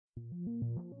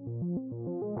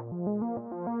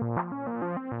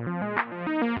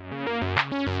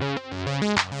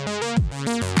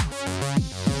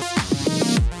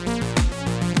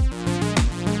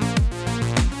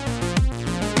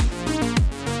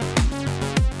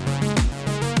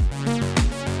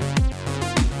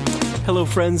Hello,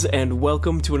 friends, and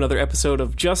welcome to another episode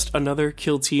of Just Another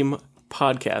Kill Team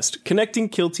podcast, connecting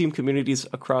kill team communities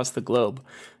across the globe.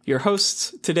 Your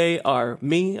hosts today are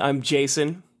me, I'm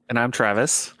Jason. And I'm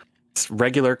Travis,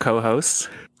 regular co-host.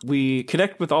 We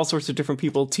connect with all sorts of different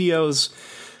people, TOs,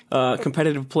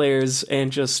 competitive players,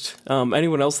 and just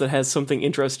anyone else that has something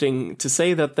interesting to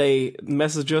say that they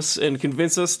message us and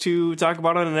convince us to talk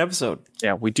about on an episode.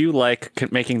 Yeah, we do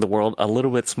like making the world a little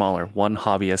bit smaller, one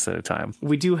hobbyist at a time.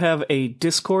 We do have a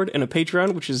Discord and a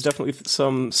Patreon, which is definitely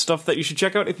some stuff that you should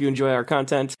check out if you enjoy our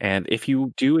content. And if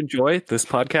you do enjoy this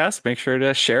podcast, make sure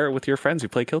to share it with your friends who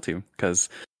play Kill Team, because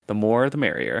the more, the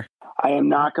merrier. I am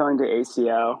not going to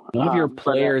ACO. One of your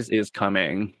players is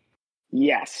coming.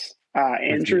 Yes.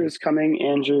 Andrew is coming.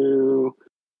 Andrew.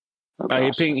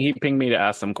 He pinged me to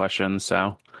ask some questions.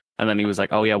 So, and then he was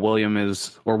like, "Oh yeah, Will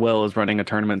is running a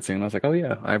tournament soon." I was like, "Oh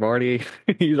yeah,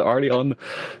 he's already on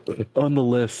the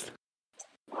list."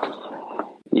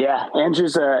 Yeah,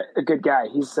 Andrew's a good guy.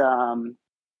 He's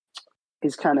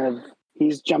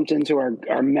jumped into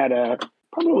our meta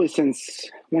probably since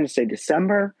I want to say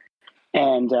December,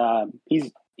 and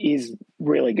he's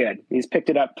really good. He's picked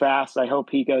it up fast. I hope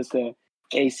he goes to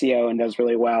ACO and does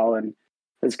really well and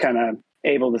is kind of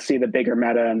able to see the bigger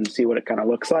meta and see what it kind of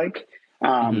looks like.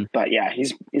 But yeah,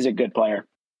 he's a good player.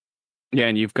 Yeah,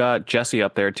 and you've got Jesse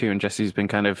up there too, and Jesse's been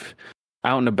kind of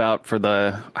out and about for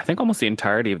I think almost the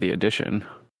entirety of the edition.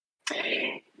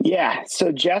 Yeah,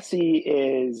 so Jesse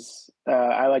is,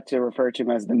 I like to refer to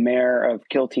him as the mayor of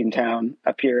Kill Team Town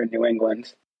up here in New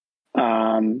England.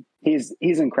 He's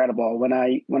incredible. When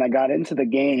I got into the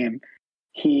game,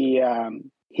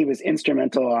 he was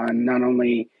instrumental on not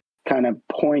only kind of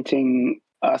pointing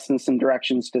us in some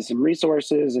directions to some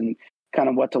resources and kind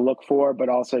of what to look for, but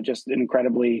also just an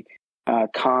incredibly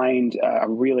kind, a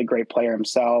really great player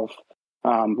himself,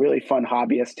 really fun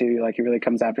hobbyist too. Like he really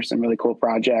comes after some really cool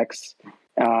projects.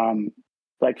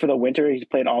 Like for the winter, he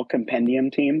played all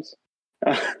Compendium teams.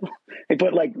 He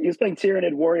was playing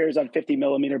Tyranid warriors on 50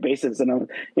 millimeter bases and,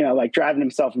 like driving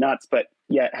himself nuts, but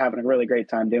yet having a really great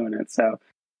time doing it. So,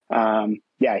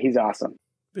 yeah, he's awesome.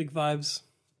 Big vibes.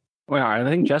 Well, I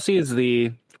think Jesse is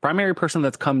the primary person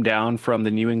that's come down from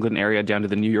the New England area down to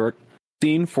the New York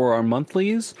scene for our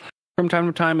monthlies from time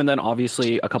to time. And then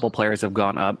obviously a couple players have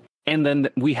gone up. And then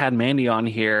we had Mandy on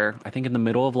here, I think in the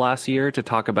middle of last year, to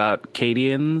talk about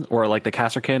Cadian or like the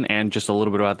Casterkin and just a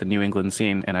little bit about the New England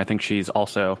scene. And I think she's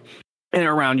also in and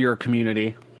around your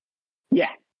community.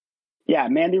 Yeah. Yeah.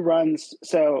 Mandy runs.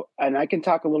 So, and I can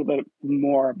talk a little bit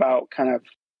more about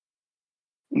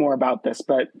this,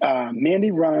 but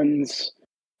Mandy runs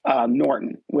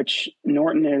Norton, which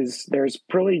Norton is, there's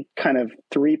really kind of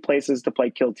three places to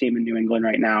play Kill Team in New England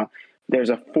right now. There's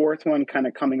a fourth one kind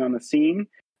of coming on the scene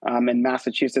in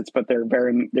Massachusetts, but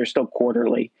they're still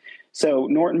quarterly. So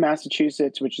Norton,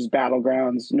 Massachusetts, which is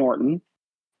Battlegrounds Norton,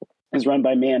 is run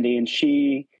by Mandy, and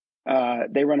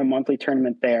they run a monthly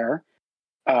tournament there.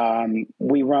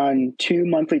 We run 2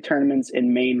 monthly tournaments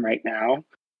in Maine right now,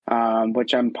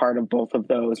 which I'm part of both of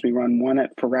those. We run one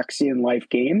at Phyrexian Life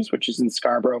Games, which is in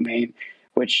Scarborough, Maine,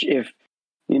 which if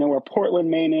you know where Portland,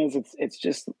 Maine is,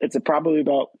 it's probably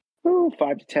about 5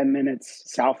 to 10 minutes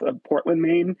south of Portland,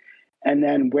 Maine. And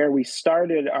then where we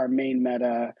started our main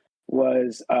meta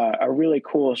was a really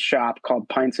cool shop called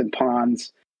Pints and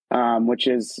Ponds, which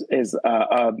is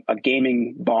a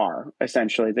gaming bar,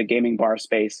 essentially, the gaming bar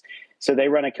space. So they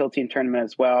run a Kill Team tournament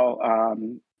as well.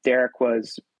 Derek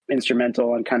was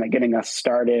instrumental in kind of getting us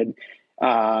started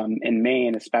in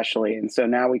Maine, especially. And so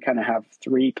now we kind of have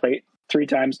three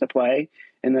times to play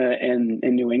in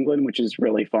New England, which is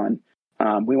really fun.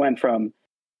 We went from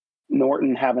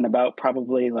Norton having about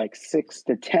probably like 6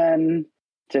 to 10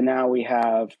 to now we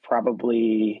have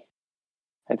probably,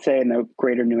 I'd say in the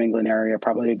greater New England area,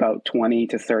 probably about 20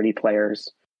 to 30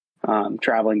 players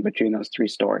traveling between those three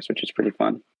stores, which is pretty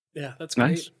fun. Yeah, that's great.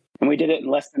 Nice. And we did it in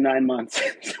less than 9 months,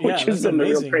 which is the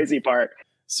real crazy part.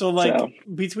 So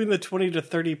between the 20 to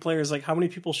 30 players, like how many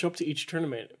people show up to each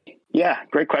tournament? Yeah,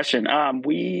 great question.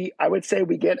 I would say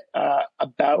we get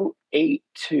about 8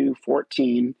 to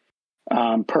 14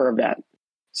 per event.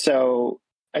 So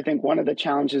I think one of the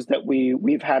challenges that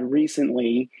we've had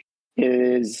recently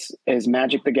is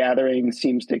Magic the Gathering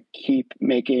seems to keep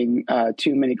making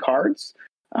too many cards.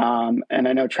 And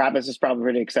I know Travis is probably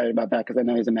pretty excited about that because I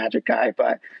know he's a Magic guy,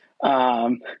 but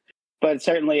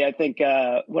certainly I think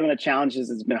one of the challenges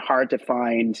has been hard to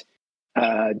find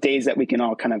days that we can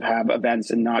all kind of have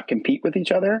events and not compete with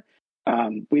each other.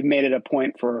 We've made it a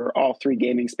point for all three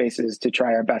gaming spaces to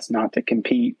try our best not to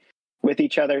compete with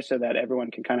each other so that everyone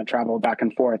can kind of travel back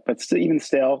and forth. But even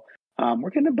still,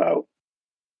 we're getting about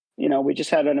we just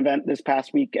had an event this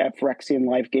past week at Phyrexian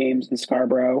Life Games in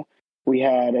Scarborough. We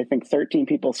had, I think, 13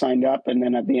 people signed up, and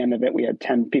then at the end of it, we had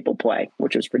 10 people play,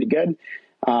 which was pretty good.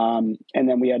 And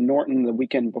then we had Norton the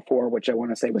weekend before, which I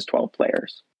want to say was 12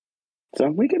 players. So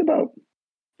we get about,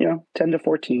 10 to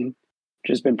 14, which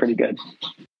has been pretty good.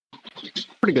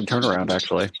 Pretty good turnaround,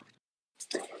 actually.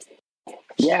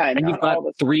 Yeah, and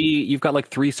you've got like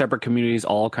three separate communities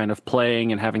all kind of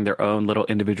playing and having their own little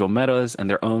individual metas and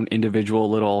their own individual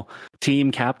little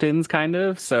team captains, kind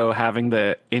of. So having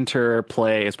the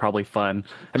interplay is probably fun.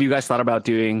 Have you guys thought about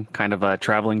doing kind of a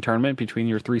traveling tournament between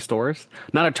your three stores?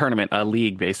 Not a tournament, a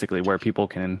league, basically, where people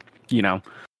can,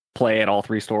 play at all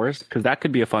three stores? Because that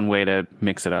could be a fun way to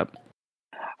mix it up.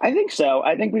 I think so.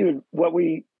 I think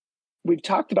we've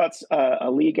talked about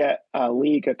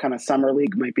a kind of summer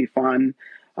league might be fun.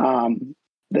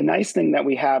 The nice thing that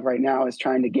we have right now is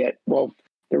the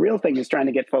real thing is trying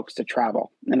to get folks to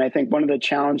travel. And I think one of the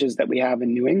challenges that we have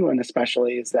in New England,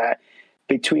 especially, is that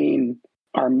between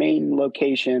our main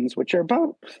locations, which are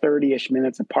about 30-ish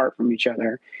minutes apart from each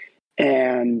other,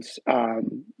 and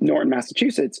Norton,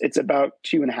 Massachusetts, it's about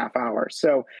 2.5 hours.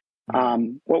 So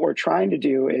what we're trying to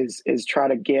do is try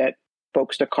to get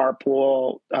folks to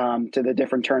carpool to the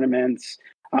different tournaments.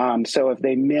 So if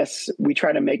they miss, we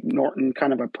try to make Norton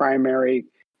kind of a primary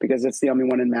because it's the only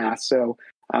one in Mass. So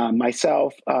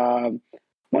myself, one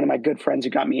of my good friends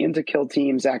who got me into Kill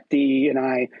Team, Zach D, and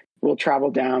I will travel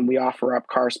down. We offer up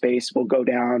car space. We'll go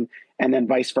down, and then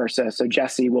vice versa. So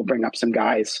Jesse will bring up some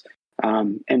guys,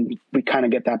 and we kind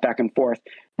of get that back and forth.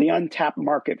 The untapped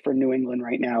market for New England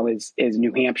right now is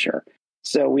New Hampshire.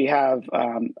 So we have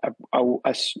a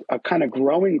kind of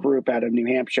growing group out of New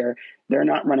Hampshire. They're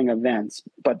not running events,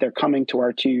 but they're coming to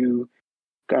our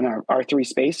three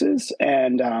spaces,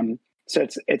 and so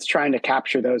it's trying to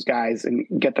capture those guys and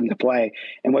get them to play.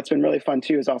 And what's been really fun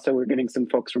too is also we're getting some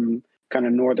folks from kind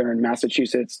of northern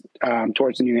Massachusetts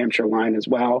towards the New Hampshire line as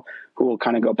well, who will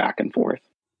kind of go back and forth.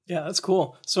 Yeah, that's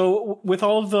cool. So with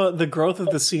all of the growth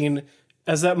of the scene,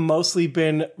 has that mostly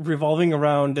been revolving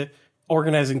around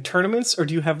organizing tournaments, or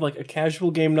do you have like a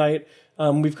casual game night?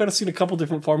 We've kind of seen a couple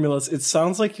different formulas. It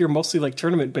sounds like you're mostly like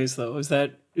tournament based, though. Is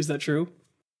that true?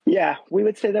 Yeah, we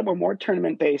would say that we're more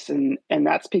tournament based, and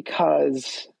that's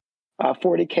because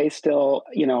 40K still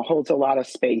holds a lot of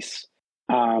space,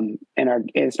 and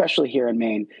especially here in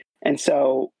Maine. And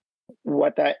so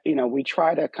we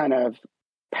try to kind of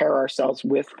pair ourselves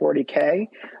with 40K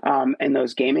and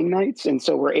those gaming nights. And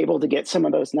so we're able to get some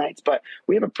of those nights, but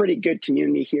we have a pretty good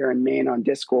community here in Maine on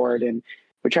Discord, and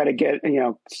we try to get,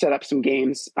 set up some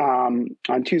games on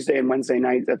Tuesday and Wednesday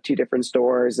nights at two different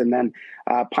stores. And then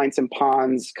Pints and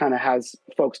Ponds kind of has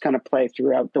folks kind of play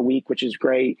throughout the week, which is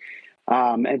great.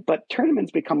 But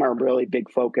tournaments become our really big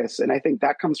focus. And I think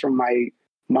that comes from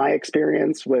my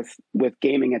experience with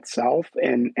gaming itself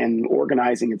and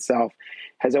organizing itself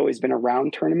has always been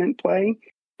around tournament play.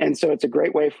 And so it's a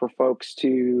great way for folks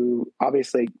to,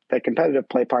 obviously the competitive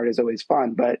play part is always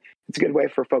fun, but it's a good way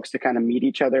for folks to kind of meet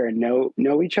each other and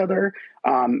know each other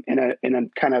in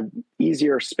a kind of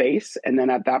easier space. And then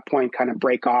at that point, kind of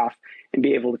break off and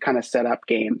be able to kind of set up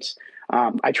games.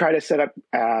 I try to set up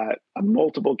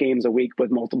multiple games a week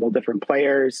with multiple different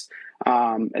players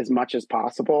as much as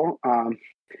possible.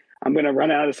 I'm going to run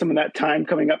out of some of that time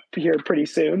coming up here pretty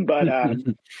soon, but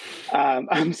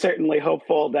I'm certainly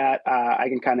hopeful that I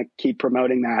can kind of keep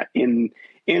promoting that in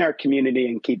our community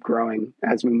and keep growing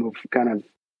as we move kind of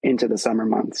into the summer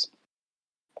months.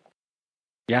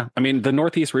 Yeah, I mean, the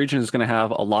Northeast region is going to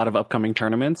have a lot of upcoming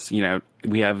tournaments.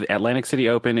 We have Atlantic City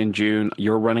Open in June.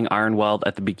 You're running Ironweld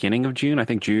at the beginning of June, I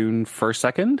think June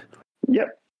 1st, 2nd. Yep.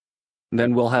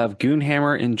 Then we'll have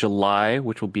Goonhammer in July,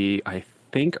 which will be, I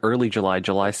think, early July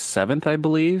 7th, I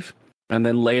believe. And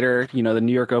then later, the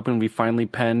New York Open, we finally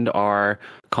penned our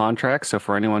contract. So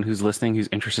for anyone who's listening, who's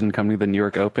interested in coming to the New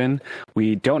York Open,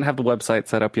 we don't have the website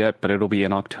set up yet, but it'll be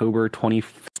in October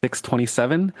 26,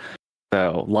 27.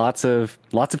 So lots of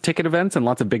ticket events and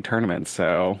lots of big tournaments.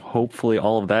 So hopefully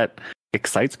all of that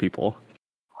excites people.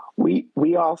 We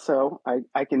also,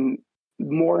 I can,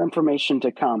 more information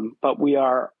to come, but we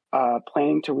are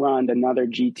planning to run another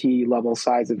GT level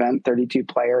size event, 32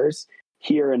 players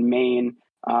here in Maine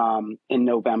in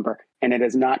November. And it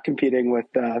is not competing with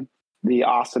the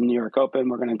awesome New York Open.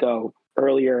 We're going to go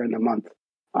earlier in the month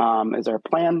is our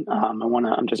plan.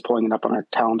 I'm just pulling it up on our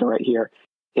calendar right here.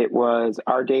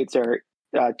 Our dates are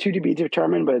two to be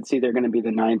determined, but it's either going to be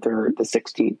the 9th or the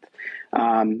 16th.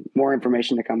 More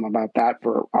information to come about that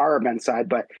for our event side,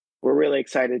 but we're really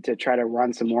excited to try to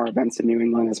run some more events in New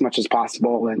England as much as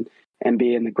possible and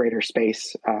be in the greater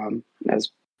space as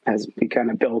we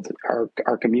kind of build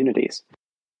our communities.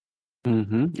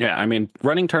 Yeah, I mean,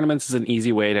 running tournaments is an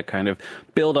easy way to kind of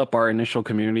build up our initial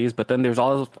communities, but then there's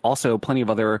also plenty of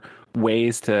other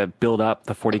ways to build up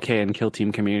the 40K and kill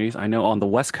team communities. I know on the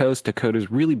West Coast, Dakota's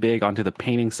really big onto the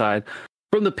painting side.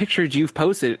 From the pictures you've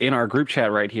posted in our group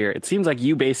chat right here, it seems like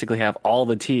you basically have all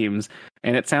the teams,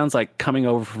 and it sounds like coming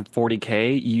over from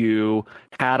 40K, you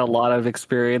had a lot of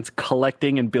experience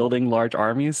collecting and building large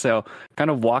armies. So kind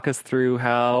of walk us through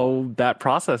how that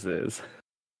process is.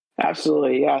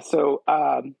 Absolutely, yeah. So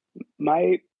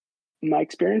my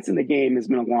experience in the game has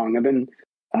been long. I've been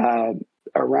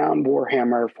around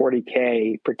Warhammer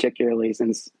 40K particularly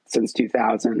since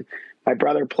 2000. My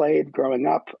brother played growing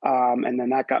up, and then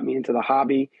that got me into the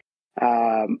hobby.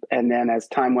 And then as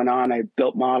time went on, I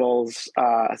built models,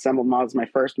 assembled models. My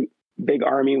first big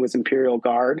army was Imperial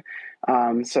Guard.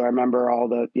 So I remember all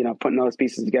the, putting those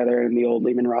pieces together and the old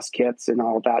Lehman Russ kits and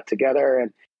all of that together.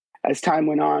 And as time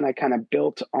went on, I kind of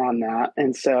built on that.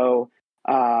 And so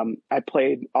I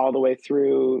played all the way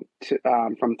through to,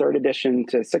 from 3rd edition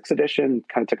to 6th edition,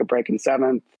 kind of took a break in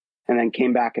 7th, and then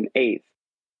came back in 8th.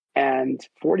 And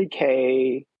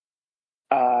 40K,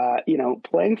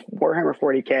 playing Warhammer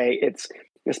 40K, it's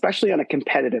especially on a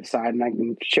competitive side, and I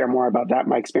can share more about that.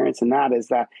 My experience in that is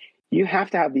that you have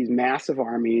to have these massive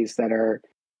armies that are,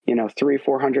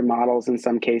 300-400 models in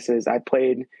some cases. I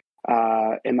played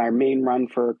in my main run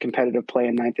for competitive play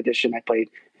in 9th edition, I played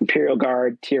Imperial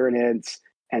Guard, Tyranids,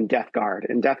 and Death Guard.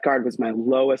 And Death Guard was my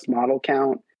lowest model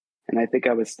count. And I think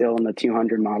I was still in the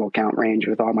 200 model count range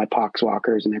with all my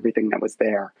Poxwalkers and everything that was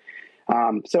there.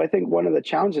 So I think one of the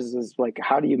challenges is like,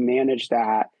 how do you manage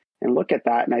that and look at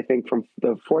that? And I think from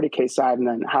the 40K side, and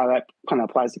then how that kind of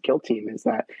applies to Kill Team is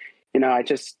that, I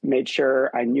just made sure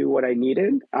I knew what I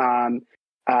needed.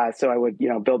 So I would,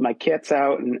 build my kits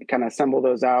out and kind of assemble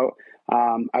those out.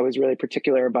 I was really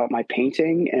particular about my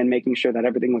painting and making sure that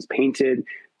everything was painted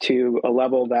to a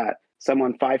level that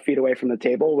someone 5 feet away from the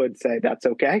table would say, that's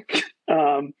okay.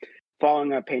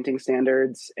 Following up painting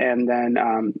standards, and then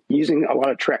using a lot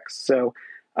of tricks. So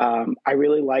I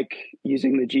really like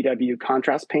using the GW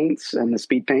contrast paints and the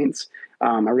speed paints.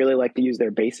 I really like to use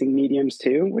their basing mediums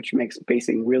too, which makes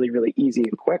basing really, really easy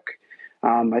and quick.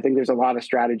 I think there's a lot of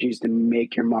strategies to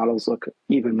make your models look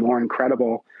even more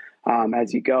incredible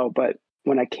as you go. But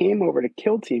when I came over to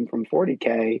Kill Team from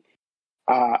 40K,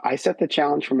 I set the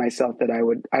challenge for myself that I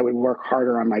would work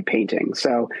harder on my painting.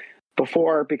 So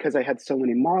before, because I had so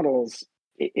many models,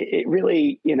 it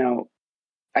really,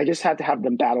 I just had to have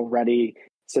them battle ready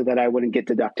so that I wouldn't get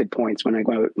deducted points when I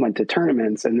went to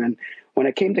tournaments. And then when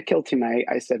I came to Kill Team,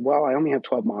 I said, well, I only have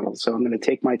 12 models, so I'm going to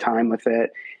take my time with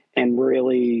it and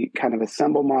really kind of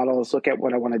assemble models, look at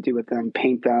what I want to do with them,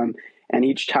 paint them, and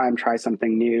each time try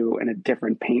something new and a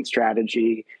different paint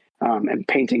strategy and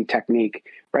painting technique.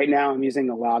 Right now, I'm using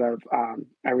a lot of,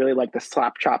 I really like the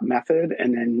slap chop method,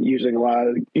 and then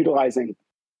utilizing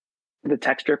the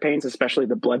texture paints, especially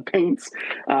the blood paints.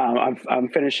 I'm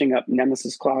finishing up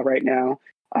Nemesis Claw right now,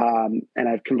 and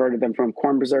I've converted them from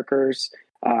Corn Berserkers,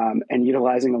 and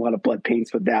utilizing a lot of blood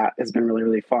paints with that has been really,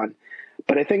 really fun.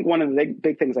 But I think one of the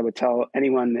big things I would tell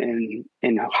anyone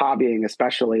in hobbying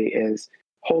especially is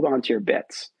hold on to your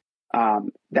bits.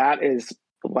 That is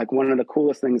like one of the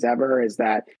coolest things ever, is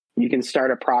that you can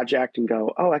start a project and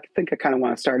go, oh, I think I kind of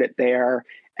want to start it there.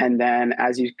 And then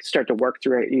as you start to work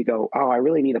through it, you go, oh, I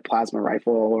really need a plasma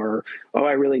rifle, or, oh,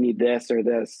 I really need this or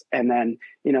this. And then,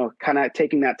 kind of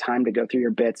taking that time to go through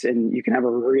your bits, and you can have a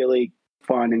really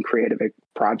fun and creative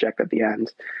project at the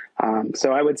end.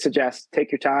 So I would suggest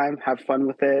take your time, have fun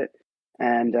with it,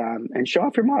 and show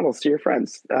off your models to your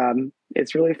friends.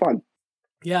 It's really fun.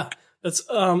 Yeah.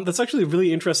 That's actually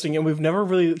really interesting, and we've never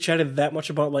really chatted that much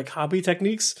about like hobby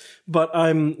techniques, but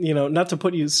I'm, not to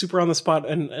put you super on the spot,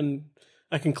 and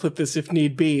I can clip this if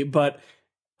need be, but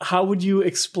how would you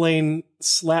explain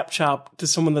slap chop to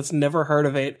someone that's never heard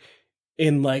of it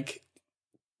in like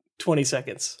 20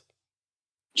 seconds?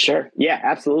 Sure. Yeah,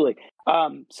 absolutely.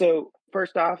 So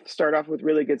first off, start off with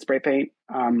really good spray paint.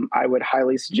 I would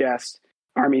highly suggest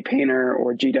Army Painter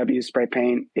or GW spray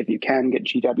paint. If you can, get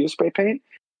GW spray paint.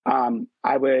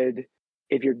 I would,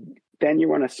 then you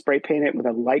want to spray paint it with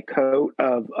a light coat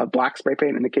of black spray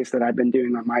paint, in the case that I've been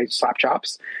doing on my slap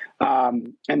chops.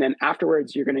 And then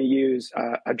afterwards, you're going to use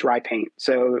a dry paint.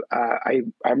 So I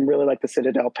really like the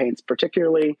Citadel paints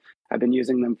particularly. I've been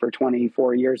using them for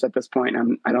 24 years at this point.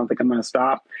 I don't think I'm going to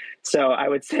stop. So I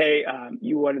would say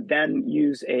you want to then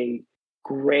use a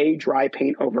gray dry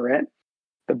paint over it.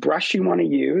 The brush you want to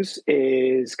use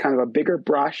is kind of a bigger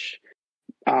brush,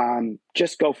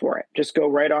 just go for it. Just go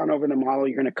right on over the model.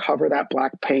 You're going to cover that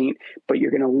black paint, but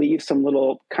you're going to leave some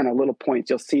little points.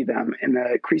 You'll see them in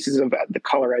the creases of the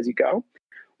color as you go.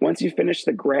 Once you finish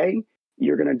the gray,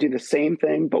 you're going to do the same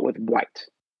thing, but with white.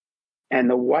 And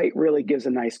the white really gives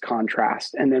a nice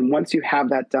contrast. And then once you have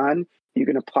that done, you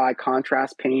can apply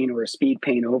contrast paint or a speed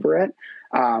paint over it.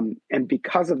 And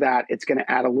because of that, it's going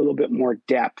to add a little bit more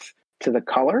depth to the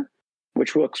color,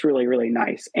 which looks really, really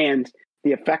nice. And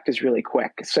the effect is really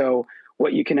quick. So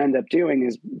what you can end up doing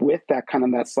is with that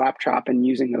that slap chop and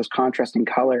using those contrasting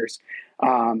colors,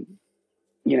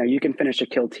 you can finish a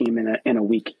kill team in a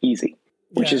week easy,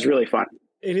 which is really fun.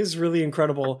 It is really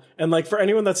incredible. And for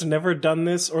anyone that's never done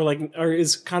this or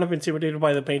is kind of intimidated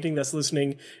by the painting that's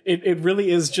listening, it really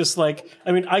is just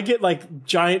I get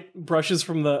giant brushes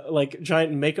from the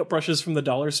giant makeup brushes from the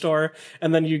dollar store,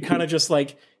 and then you kind of just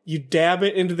you dab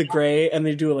it into the gray and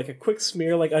then you do a quick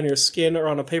smear on your skin or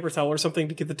on a paper towel or something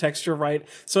to get the texture right,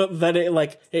 so that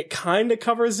it kind of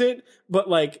covers it, but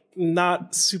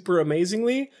not super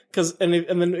amazingly. And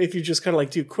then if you just kind of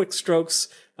do quick strokes,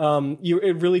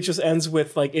 it really just ends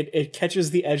with it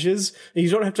catches the edges and you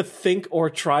don't have to think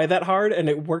or try that hard, and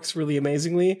it works really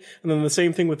amazingly. And then the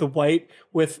same thing with the white,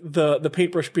 with the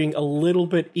paintbrush being a little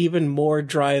bit even more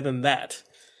dry than that.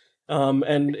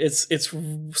 And it's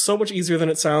so much easier than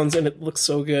it sounds, and it looks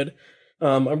so good.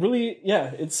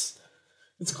 It's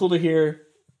cool to hear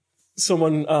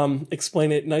someone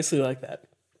explain it nicely like that.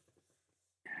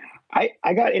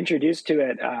 I got introduced to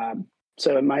it.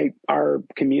 So in our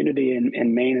community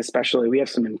in Maine, especially, we have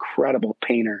some incredible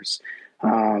painters.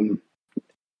 And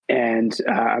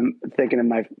I'm thinking of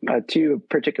my two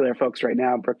particular folks right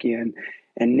now, Brookie and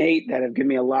Nate, that have given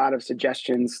me a lot of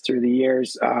suggestions through the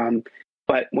years.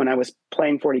 But when I was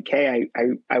playing 40K,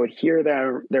 I would hear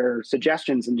their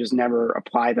suggestions and just never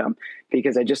apply them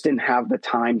because I just didn't have the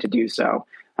time to do so.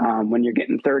 When you're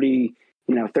getting 30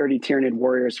 Tyranid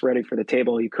warriors ready for the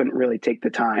table, you couldn't really take the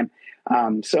time.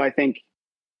 So I think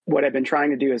what I've been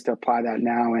trying to do is to apply that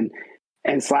now.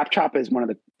 And slap chop is one of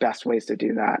the best ways to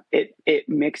do that. It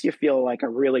makes you feel like a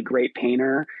really great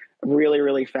painter really,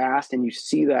 really fast. And you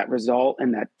see that result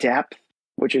and that depth,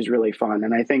 which is really fun.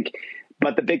 And I think,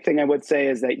 but the big thing I would say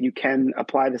is that you can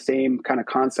apply the same kind of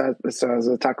concept. So as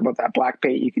I talk about that black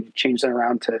paint, you can change that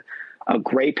around to a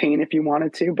gray paint if you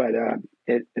wanted to, but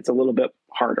it's a little bit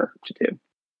harder to do.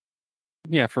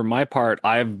 Yeah, for my part,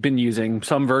 I've been using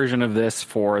some version of this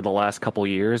for the last couple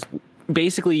years,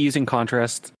 basically using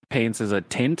contrast paints as a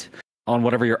tint on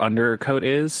whatever your undercoat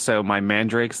is. So my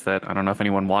mandrakes, that I don't know if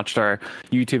anyone watched our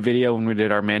YouTube video when we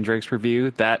did our mandrakes review,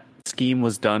 that scheme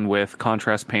was done with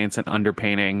contrast paints and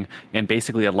underpainting and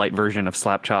basically a light version of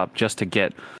slap chop just to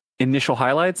get initial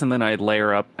highlights, and then I'd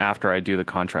layer up after I do the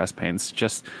contrast paints,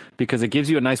 just because it gives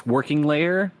you a nice working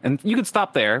layer. And you could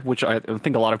stop there, which I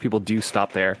think a lot of people do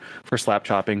stop there for slap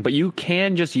chopping, but you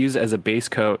can just use it as a base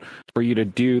coat for you to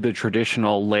do the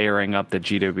traditional layering up that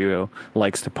GW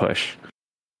likes to push.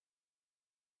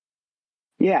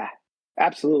 Yeah,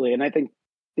 absolutely. And I think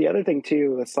the other thing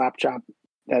too, the slap chop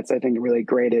that's I think really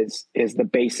great is the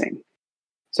basing.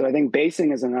 So I think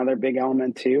basing is another big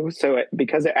element too. So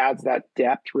because it adds that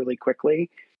depth really quickly,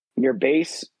 your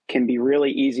base can be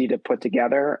really easy to put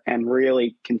together and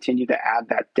really continue to add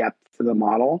that depth to the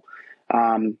model.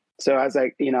 So as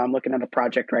I'm looking at a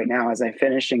project right now, as I'm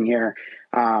finishing here,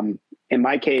 in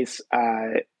my case,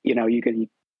 I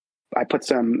put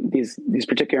these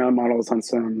particular models on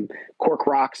some cork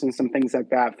rocks and some things like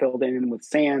that, filled in with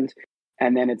sand.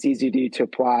 And then it's easy to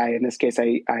apply. In this case,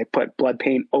 I put blood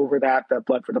paint over that, the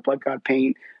blood for the blood god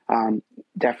paint.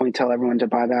 Definitely tell everyone to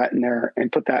buy that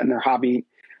and put that in their hobby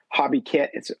kit.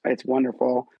 It's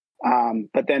wonderful.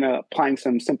 But then applying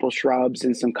some simple shrubs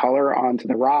and some color onto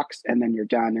the rocks, and then you're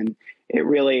done. And it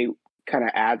really kind of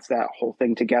adds that whole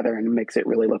thing together and makes it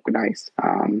really look nice.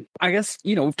 I guess,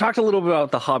 we've talked a little bit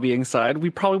about the hobbying side. We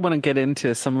probably want to get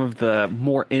into some of the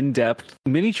more in-depth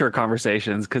miniature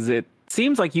conversations, because it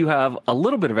seems like you have a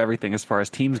little bit of everything as far as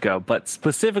teams go, but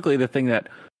specifically the thing that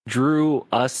drew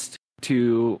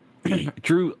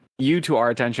you to our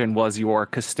attention was your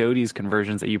Custodes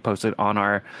conversions that you posted on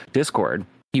our Discord.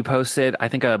 You posted, I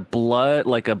think, a blood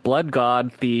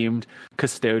god themed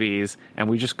Custodes, and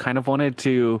we just kind of wanted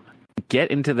to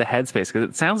get into the headspace because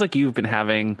it sounds like you've been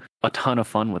having a ton of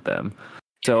fun with them.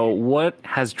 So what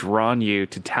has drawn you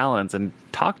to Talons, and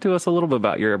talk to us a little bit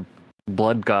about your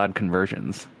blood god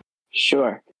conversions?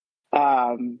 Sure.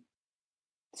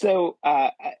 So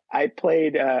I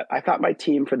played. I thought my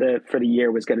team for the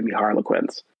year was going to be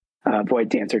Harlequins, Void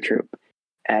Dancer Troop,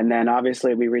 and then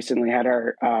obviously we recently had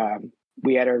our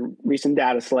recent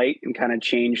data slate and kind of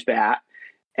changed that.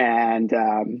 And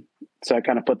so I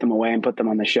kind of put them away and put them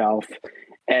on the shelf.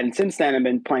 And since then, I've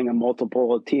been playing a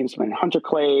multiple teams. I've been Hunter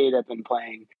Clade. I've been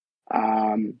playing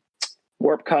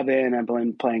Warp Coven. I've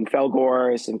been playing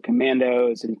Felgors and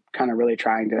Commandos, and kind of really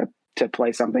trying to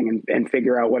play something and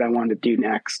figure out what I wanted to do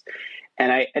next.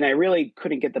 And I really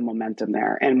couldn't get the momentum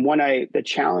there. And the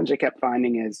challenge I kept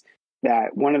finding is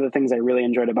that one of the things I really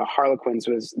enjoyed about Harlequins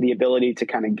was the ability to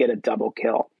kind of get a double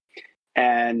kill.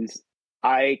 And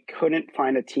I couldn't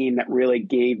find a team that really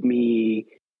gave me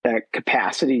the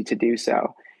capacity to do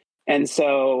so. And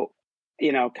so,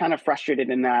 kind of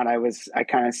frustrated in that, I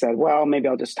kind of said, well, maybe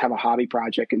I'll just have a hobby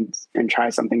project and try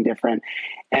something different.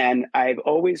 And I've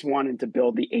always wanted to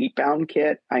build the 8-bound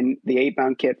kit. The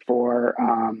 8-bound kit for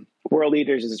World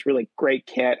Leaders is this really great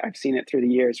kit. I've seen it through the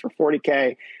years for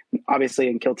 40K. Obviously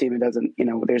in Kill Team, it doesn't,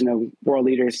 there's no World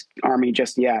Leaders army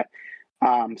just yet.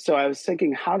 So I was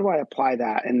thinking, how do I apply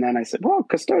that? And then I said, well,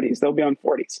 Custodes, they'll be on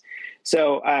 40s.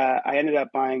 So I ended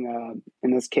up buying,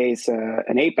 in this case, an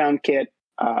 8-bound kit,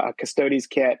 a Custodes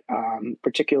kit,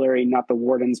 particularly not the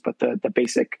Wardens, but the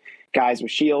basic guys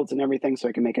with shields and everything, so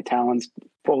I can make a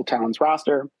full Talons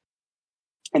roster.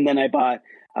 And then I bought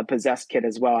a Possessed kit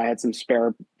as well. I had some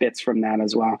spare bits from that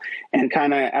as well. And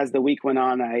kind of as the week went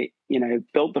on, I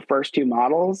built the first 2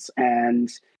 models, and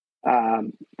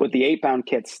with the 8-bound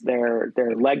kits, their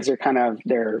legs are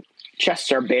their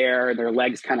chests are bare, their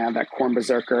legs kind of have that Khorne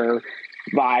Berserker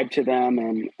vibe to them,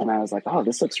 and I was like, oh,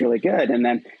 this looks really good. And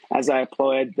then as I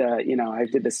applied I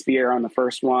did the spear on the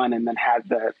first one, and then had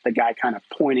the guy kind of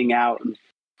pointing out and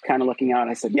kind of looking out,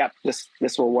 I said, yep, this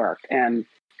will work, and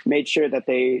made sure that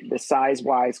the size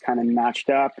wise kind of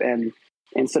matched up. And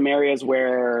in some areas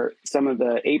where some of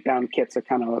the 8-bound kits are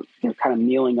kind of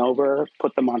kneeling over,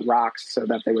 put them on rocks so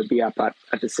that they would be up at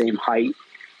the same height,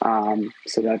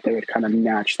 so that they would kind of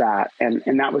match that.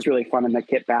 And that was really fun in the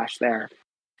kit bash there.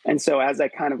 And so as I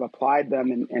kind of applied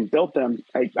them and built them,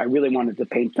 I really wanted to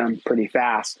paint them pretty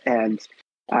fast. And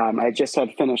I just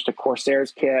had finished a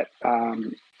Corsairs kit,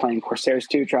 playing Corsairs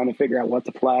 2, trying to figure out what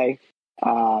to play.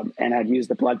 And I'd used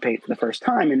the blood paint for the first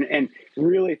time and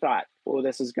really thought, well,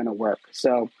 this is going to work.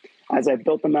 So as I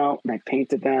built them out and I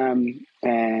painted them,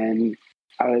 and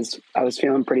I was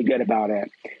feeling pretty good about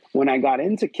it. When I got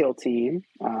into Kill Team,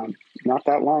 not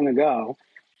that long ago,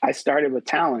 I started with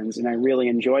Talons, and I really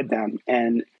enjoyed them,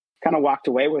 and kind of walked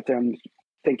away with them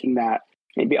thinking that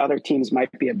maybe other teams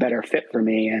might be a better fit for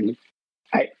me. And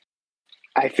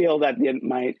I feel that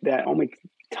the only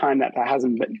time that has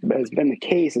been the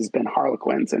case has been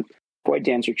Harlequins and Void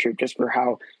Dancer Troop, just for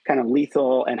how kind of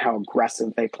lethal and how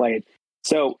aggressive they played.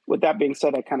 So with that being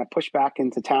said, I kind of pushed back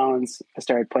into Talons. I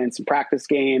started playing some practice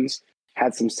games,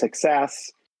 had some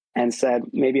success, and said,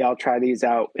 maybe I'll try these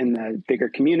out in the bigger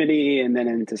community and then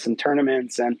into some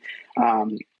tournaments. And,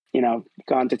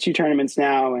 gone to 2 tournaments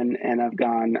now, and I've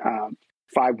gone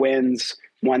 5 wins,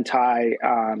 1 tie,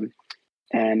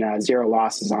 and 0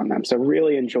 losses on them. So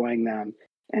really enjoying them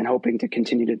and hoping to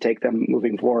continue to take them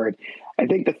moving forward. I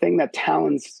think the thing that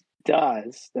Talons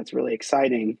does that's really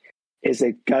exciting is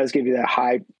it does give you that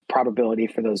high probability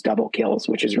for those double kills,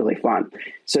 which is really fun.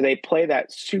 So they play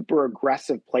that super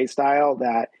aggressive play style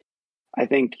that I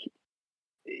think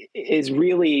is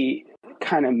really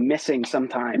kind of missing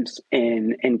sometimes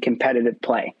in competitive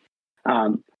play.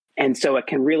 And so it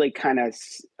can really kind of,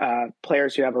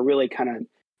 players who have a really kind of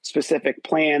specific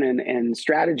plan and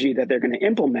strategy that they're going to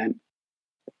implement,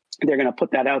 they're going to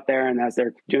put that out there. And as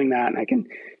they're doing that, and I can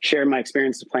share my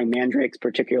experience of playing Mandrakes,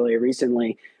 particularly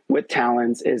recently with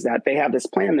Talons, is that they have this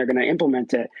plan, they're going to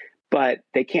implement it, but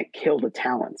they can't kill the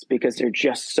Talons because they're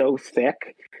just so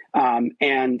thick.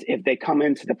 And if they come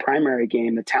into the primary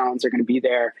game, the Talons are going to be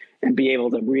there and be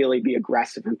able to really be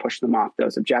aggressive and push them off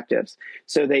those objectives.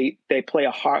 So they play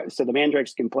so the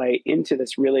Mandrakes can play into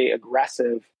this really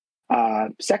aggressive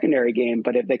secondary game,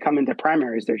 but if they come into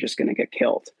primaries, they're just going to get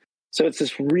killed. So it's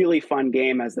this really fun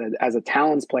game as a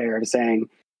Talons player of saying,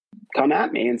 come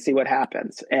at me and see what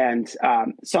happens. And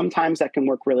sometimes that can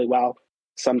work really well.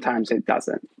 Sometimes it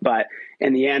doesn't. But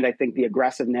in the end, I think the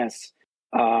aggressiveness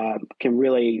can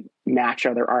really match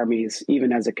other armies,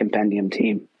 even as a Compendium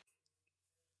team.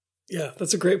 Yeah,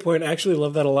 that's a great point. I actually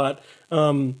love that a lot.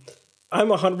 I'm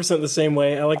 100% the same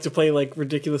way. I like to play like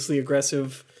ridiculously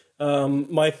aggressive.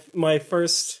 My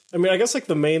first, I guess like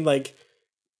the main, like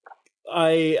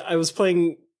I was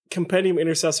playing Compendium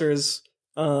Intercessors.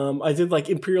 I did like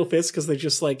Imperial Fist because they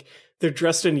just like, they're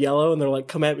dressed in yellow and they're like,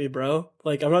 come at me, bro.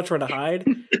 Like, I'm not trying to hide.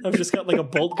 I've just got like a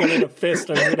bolt gun and a fist.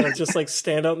 I'm going to just like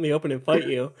stand out in the open and fight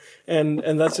you. And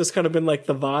that's just kind of been like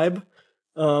the vibe.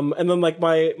 And then like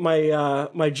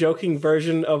my joking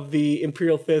version of the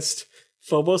Imperial Fist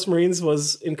Phobos Marines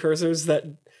was in cursors that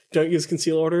don't use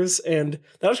conceal orders, and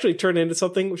that actually turned into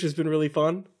something which has been really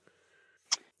fun.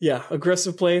 Yeah,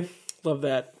 aggressive play. Love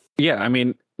that. Yeah, I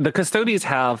mean, the Custodies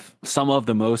have some of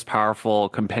the most powerful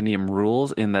Compendium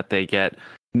rules in that they get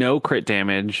no crit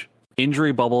damage,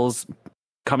 injury bubbles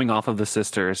coming off of the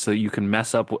Sisters, so you can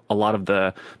mess up a lot of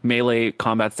the melee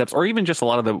combat steps, or even just a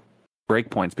lot of the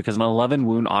breakpoints, because an 11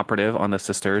 wound operative on the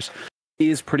Sisters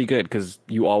is pretty good, because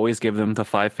you always give them the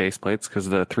 5 faceplates, because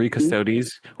the 3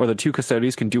 Custodies or the 2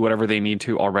 Custodies can do whatever they need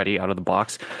to already out of the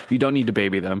box. You don't need to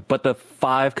baby them. But the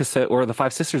 5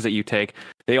 Sisters that you take,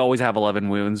 they always have 11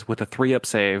 wounds with a 3-up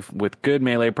save with good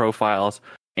melee profiles,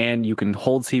 and you can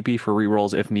hold CP for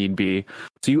rerolls if need be.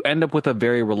 So you end up with a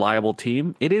very reliable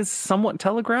team. It is somewhat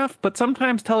telegraphed, but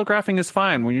sometimes telegraphing is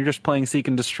fine when you're just playing Seek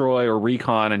and Destroy or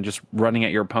Recon and just running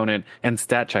at your opponent and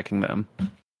stat checking them.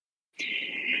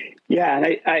 Yeah,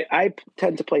 and I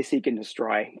tend to play Seek and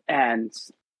Destroy, and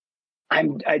I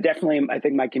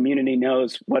think my community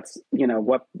knows what,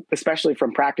 especially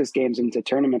from practice games into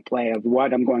tournament play, of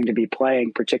what I'm going to be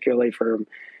playing, particularly for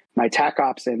my TAC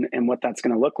ops and what that's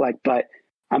going to look like. But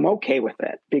I'm okay with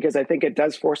it, because I think it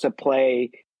does force a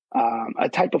play, a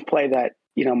type of play that,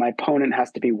 my opponent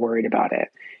has to be worried about it.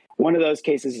 One of those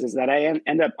cases is that I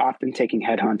end up often taking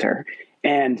Headhunter,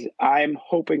 and I'm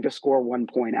hoping to score 1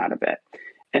 point out of it.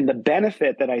 And the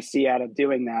benefit that I see out of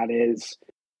doing that is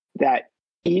that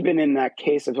even in that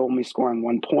case of only scoring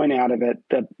 1 point out of it,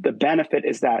 the benefit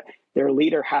is that their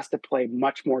leader has to play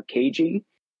much more cagey.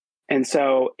 And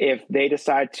so if they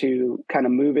decide to kind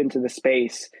of move into the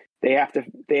space, they have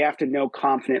to know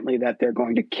confidently that they're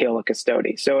going to kill a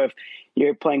Custody. So if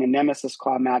you're playing a Nemesis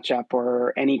Claw matchup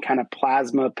or any kind of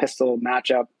plasma pistol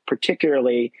matchup,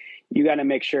 particularly, you got to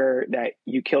make sure that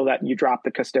you kill that, you drop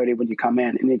the Custody when you come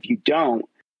in. And if you don't,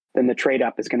 then the trade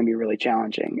up is going to be really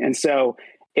challenging. And so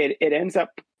it ends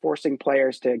up forcing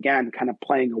players to, again, kind of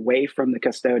playing away from the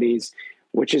Custodies,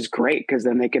 which is great, because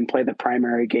then they can play the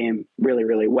primary game really,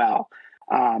 really well.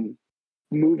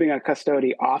 Moving a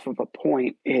Custody off of a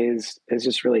point is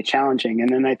just really challenging. And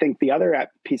then I think the other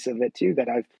piece of it too that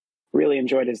I've really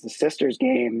enjoyed is the Sisters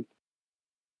game.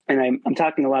 And I'm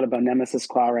talking a lot about Nemesis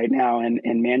Claw right now, and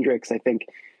Mandrakes. I think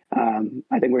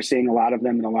we're seeing a lot of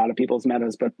them in a lot of people's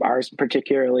metas, but ours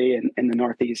particularly in the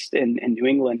Northeast in New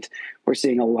England, we're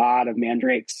seeing a lot of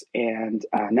Mandrakes and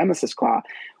Nemesis Claw.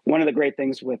 One of the great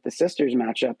things with the Sisters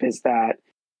matchup is that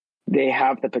they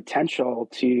have the potential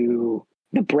to,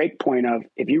 the break point of,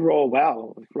 if you roll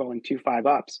well, rolling 2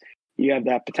 5-ups, you have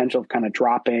that potential of kind of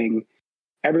dropping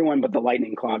everyone but the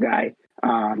Lightning Claw guy,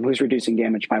 who's reducing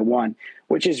damage by 1,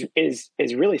 which is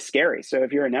really scary. So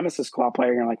if you're a Nemesis Claw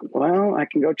player, you're like, well, I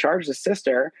can go charge the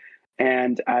Sister,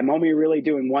 and I'm only really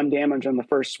doing 1 damage on the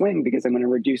first swing, because I'm going to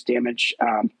reduce damage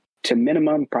to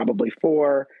minimum, probably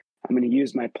 4. I'm going to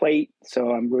use my plate,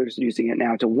 so I'm reducing it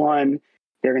now to 1.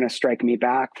 They're going to strike me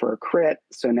back for a crit,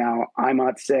 so now I'm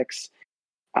at 6.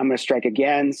 I'm going to strike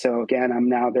again, so again,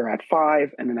 they're at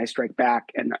 5, and then I strike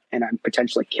back, and I'm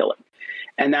potentially killing.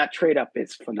 And that trade up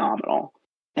is phenomenal.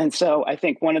 And so I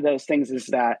think one of those things is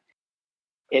that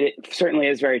it certainly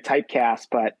is very typecast,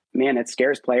 but man, it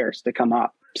scares players to come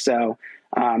up. So,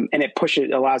 and it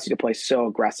allows you to play so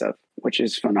aggressive, which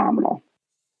is phenomenal.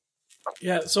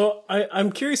 Yeah. So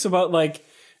I'm curious about,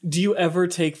 do you ever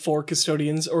take 4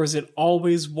 Custodians, or is it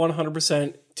always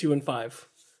 100% 2 and 5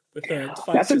 with the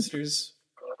 5 Sisters?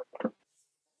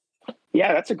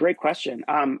 Yeah, that's a great question.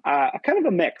 Kind of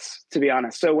a mix, to be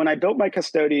honest. So when I built my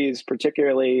Custodies,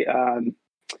 particularly,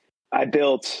 I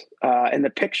built in the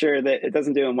picture that it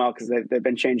doesn't do them well because they've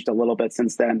been changed a little bit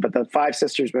since then. But the 5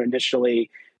 Sisters were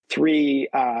initially 3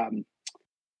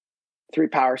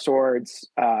 power swords,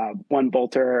 1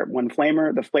 bolter, 1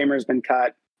 flamer. The flamer has been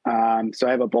cut, so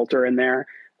I have a bolter in there.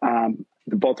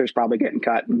 The bolter's probably getting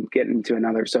cut and getting into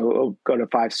another, so it'll go to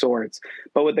 5 swords.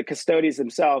 But with the Custodies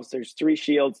themselves, there's 3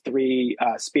 shields, 3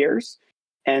 spears.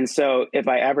 And so if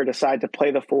I ever decide to play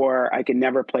the 4, I can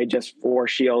never play just 4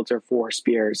 shields or 4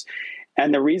 spears.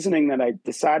 And the reasoning that I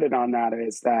decided on that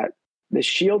is that the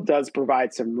shield does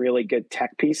provide some really good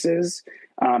tech pieces,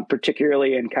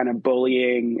 particularly in kind of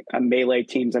bullying melee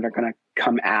teams that are going to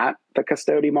come at the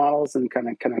Custody models and kind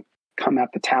of come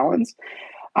at the Talons.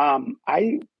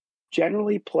 I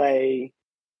generally play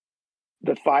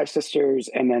the 5 Sisters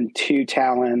and then 2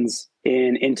 Talons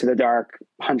in Into the Dark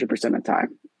 100% of the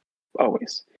time,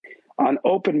 always. On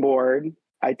open board,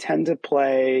 I tend to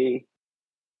play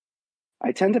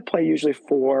usually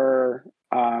 4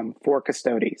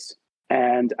 Custodies,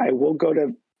 and I will go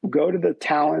to the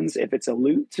Talons if it's a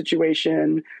loot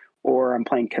situation or I'm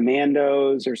playing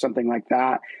commandos or something like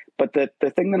that. But the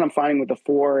thing that I'm finding with the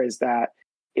 4 is that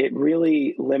it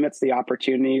really limits the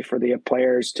opportunity for the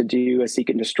players to do a seek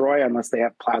and destroy unless they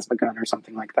have plasma gun or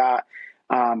something like that.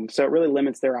 So it really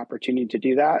limits their opportunity to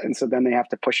do that. And so then they have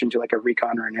to push into like a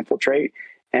recon or an infiltrate.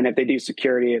 And if they do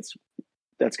security,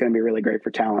 that's going to be really great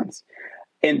for Talons.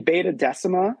 In Beta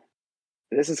Decima,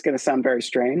 this is going to sound very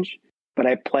strange, but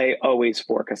I play always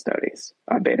 4 Custodes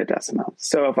on Beta Decima.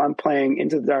 So if I'm playing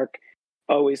Into the Dark,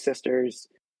 always Sisters,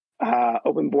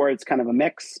 open board, it's kind of a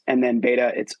mix. And then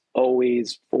Beta, it's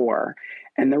always 4.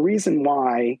 And the reason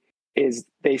why is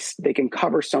they can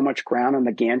cover so much ground on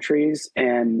the gantries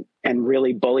and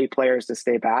really bully players to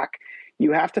stay back.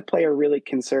 You have to play a really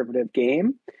conservative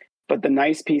game. But the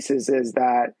nice pieces is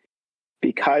that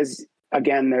because,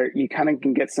 again, you kind of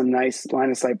can get some nice line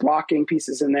of sight blocking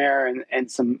pieces in there and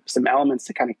some elements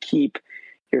to kind of keep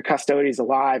your Custodes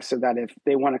alive so that if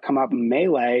they want to come up in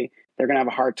melee, they're going to have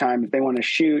a hard time. If they want to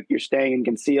shoot, you're staying in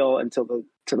conceal until the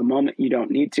moment you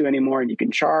don't need to anymore and you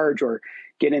can charge or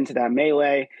get into that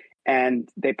melee. And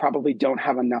they probably don't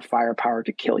have enough firepower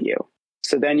to kill you.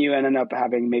 So then you end up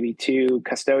having maybe 2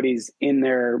 Custodes on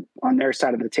their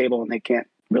side of the table and they can't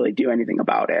really do anything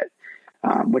about it,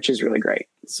 which is really great.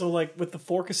 So like with the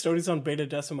 4 Custodes on Beta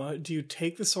Decima, do you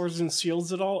take the swords and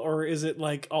shields at all, or is it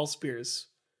like all spears?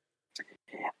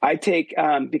 I take,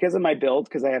 because of my build,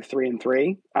 because I have 3 and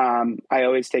 3, I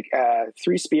always take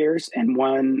 3 spears and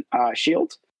 1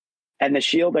 shield. And the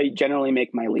shield, I generally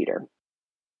make my leader.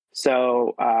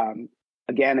 So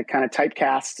again, it kind of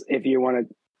typecasts if you want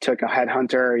to take a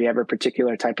headhunter or you have a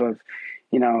particular type of,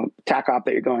 tac op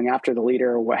that you're going after the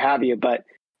leader or what have you. But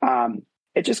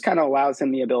it just kind of allows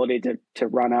him the ability to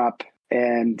run up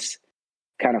and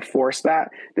kind of force that.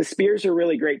 The spears are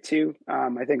really great too.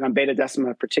 I think on Beta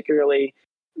Decima particularly,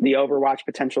 the Overwatch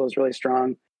potential is really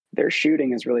strong. Their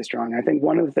shooting is really strong. I think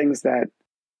one of the things that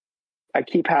I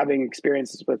keep having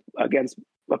experiences with against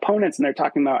opponents, and they're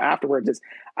talking about afterwards, is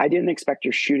I didn't expect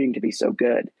your shooting to be so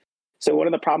good. So one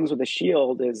of the problems with the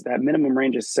shield is that minimum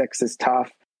range of 6 is tough,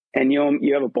 and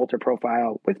you have a bolter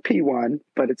profile with P1,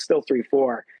 but it's still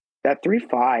 3-4. That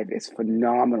 3-5 is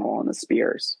phenomenal on the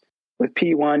spears. With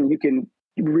P1, you can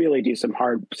really do some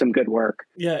good work.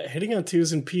 Yeah, hitting on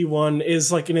 2s in P1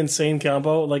 is like an insane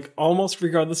combo, like almost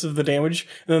regardless of the damage.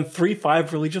 And then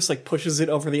 3-5 really just like pushes it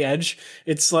over the edge.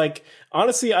 It's like,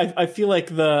 honestly, I feel like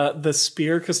the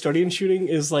spear custodian shooting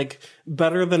is like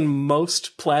better than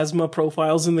most plasma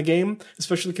profiles in the game,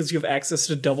 especially because you have access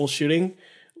to double shooting.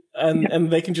 And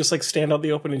they can just like stand out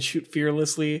the open and shoot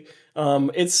fearlessly.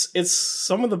 It's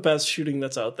some of the best shooting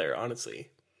that's out there,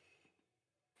 honestly.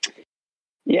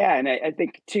 Yeah, and I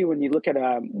think too, when you look at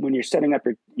when you're setting up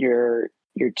your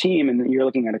team and you're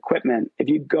looking at equipment, if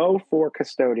you go for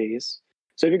Custodes,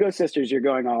 so if you go Sisters, you're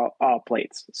going all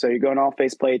plates. So you're going all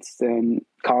face plates and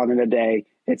calling it a day.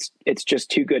 It's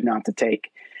just too good not to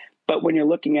take. But when you're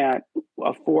looking at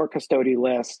a 4 Custode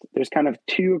list, there's kind of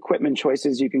 2 equipment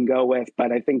choices you can go with.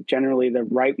 But I think generally the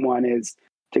right one is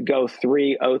to go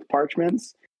 3 oath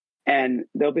parchments, and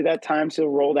there'll be that time to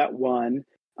roll that 1.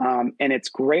 And it's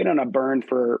great on a burn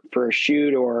for a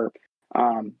shoot, or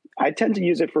I tend to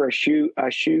use it for a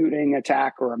shooting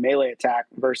attack or a melee attack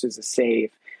versus a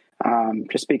save,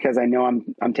 just because I know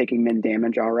I'm taking min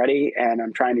damage already and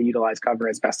I'm trying to utilize cover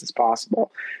as best as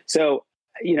possible. So,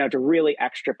 to really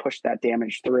extra push that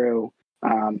damage through,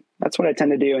 that's what I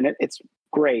tend to do, and it's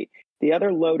great. The other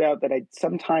loadout that I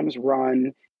sometimes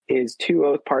run is 2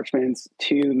 oath parchments,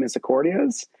 2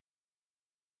 misericordias.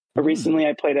 But recently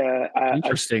I played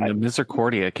Interesting, the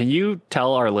Misericordia. Can you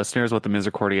tell our listeners what the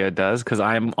Misericordia does? Because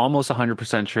I'm almost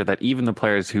 100% sure that even the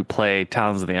players who play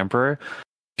Talons of the Emperor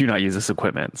do not use this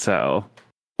equipment. So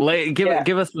give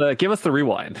us the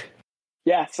rewind.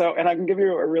 Yeah, so, and I can give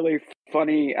you a really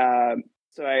funny,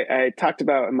 so I talked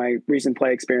about in my recent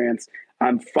play experience,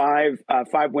 5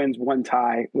 wins, 1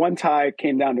 tie. 1 tie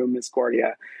came down to a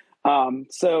Misericordia.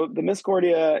 So the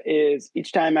Misericordia is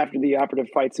each time after the operative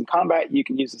fights in combat, you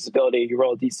can use this ability. You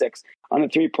roll a d6 on the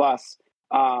 3+.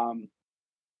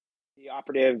 The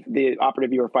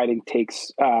operative you are fighting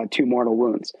takes 2 mortal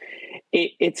wounds.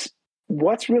 It's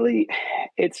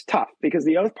tough because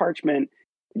the oath parchment,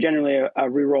 generally a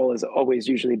reroll is always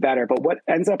usually better. But what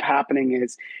ends up happening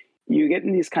is you get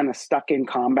in these kind of stuck in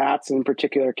combats in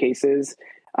particular cases.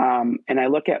 And I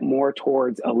look at more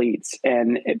towards elites,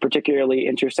 and particularly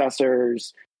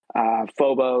intercessors,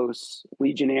 Phobos,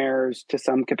 legionnaires to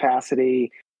some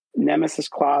capacity, Nemesis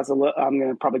claws. I'm going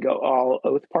to probably go all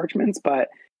oath parchments, but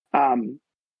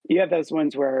you have those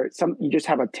ones where you just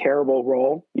have a terrible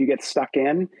roll, you get stuck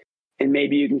in, and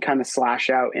maybe you can kind of slash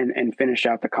out and finish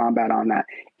out the combat on that.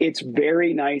 It's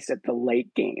very nice at the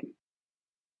late game.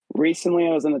 Recently,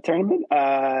 I was in the tournament.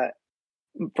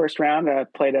 First round, I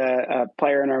played a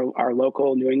player in our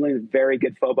local New England, a very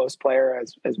good Phobos player,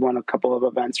 has won a couple of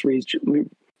events regionally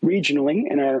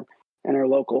in our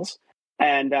locals.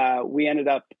 And we ended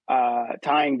up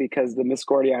tying because the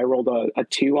Miscordia, I rolled a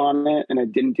 2 on it, and I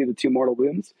didn't do the 2 mortal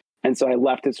wounds. And so I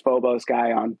left his Phobos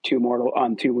guy on 2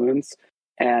 wounds.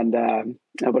 And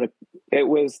it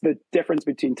was the difference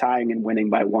between tying and winning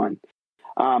by 1.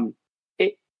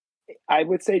 I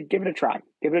would say give it a try.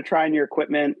 Give it a try in your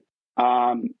equipment.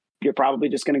 You're probably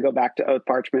just going to go back to oath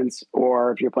parchments,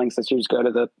 or if you're playing sisters, go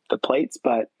to the plates,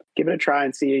 but give it a try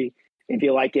and see if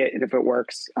you like it and if it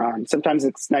works. Sometimes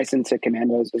it's nice into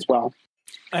commandos as well.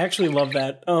 I actually love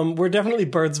that. We're definitely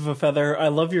birds of a feather. I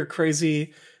love your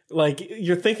crazy, like,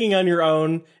 you're thinking on your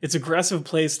own. It's aggressive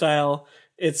play style.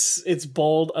 It's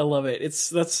bold. I love it.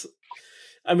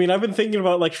 I mean, I've been thinking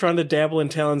about like trying to dabble in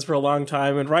Talons for a long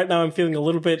time, and right now I'm feeling a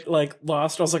little bit like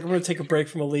lost. I was like, I'm going to take a break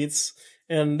from elites,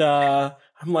 and I'm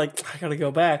like, I got to go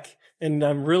back, and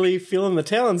I'm really feeling the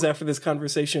Talons after this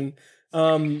conversation.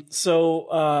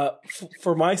 So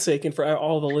for my sake and for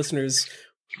all the listeners,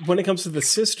 when it comes to the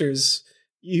sisters,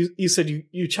 you said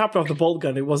you chopped off the bolt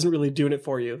gun. It wasn't really doing it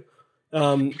for you.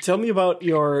 Tell me about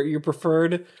your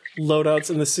preferred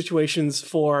loadouts and the situations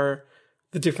for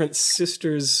the different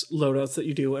sisters loadouts that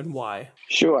you do and why.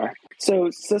 Sure. So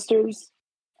sisters,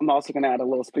 I'm also going to add a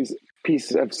little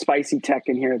piece of spicy tech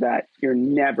in here that you're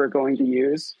never going to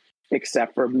use,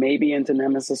 except for maybe into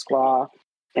Nemesis Claw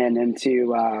and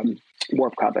into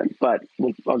Warp Coven, but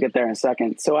I'll get there in a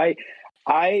second. So I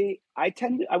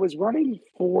was running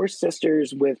 4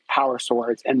 sisters with power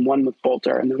swords and 1 with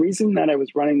bolter. And the reason that I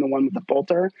was running the 1 with the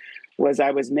bolter was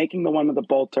I was making the 1 with the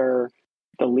bolter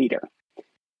the leader.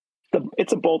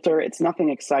 It's a bolter. It's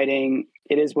nothing exciting.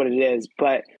 It is what it is.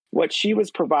 But what she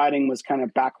was providing was kind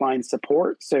of backline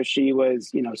support. So she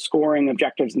was, scoring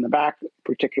objectives in the back,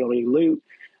 particularly loot.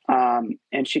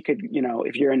 And she could,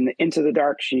 if you're into the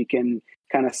dark, she can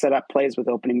kind of set up plays with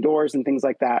opening doors and things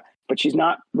like that. But she's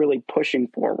not really pushing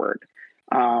forward.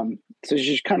 So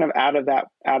she's kind of out of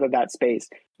that space.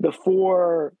 The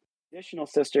 4 additional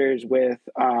sisters with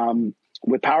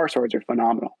power swords are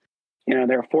phenomenal.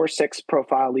 They're 4/6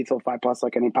 profile, lethal 5+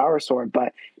 like any power sword,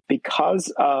 but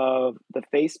because of the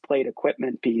faceplate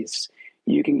equipment piece,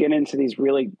 you can get into these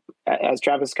really, as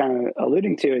Travis kind of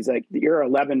alluding to, is like your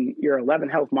 11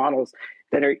 health models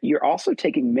you're also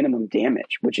taking minimum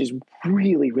damage, which is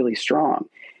really, really strong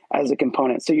as a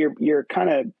component. So you're kind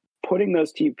of putting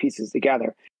those 2 pieces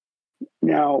together.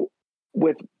 Now,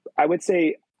 I would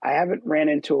say I haven't ran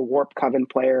into a Warp Coven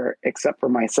player except for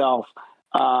myself.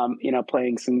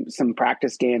 Playing some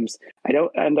practice games. I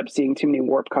don't end up seeing too many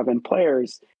Warp Coven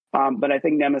players, but I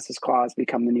think Nemesis Claw has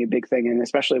become the new big thing, and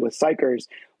especially with Psychers,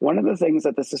 one of the things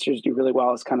that the sisters do really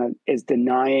well is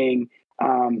denying.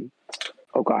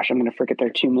 Oh gosh, I'm going to forget their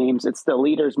 2 names. It's the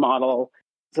leader's model,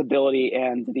 its ability,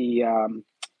 and the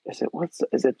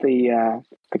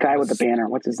the guy with the banner?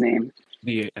 What's his name?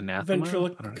 The anathema,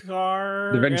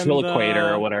 ventriloquar, the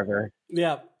ventriloquator, or whatever.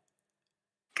 Yeah.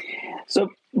 So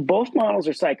both models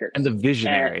are psychers. And the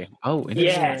visionary.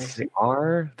 Yes. They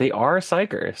are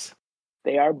psychers.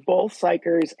 They are both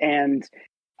psychers, and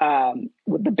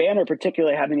with the banner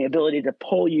particularly having the ability to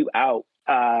pull you out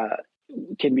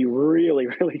can be really,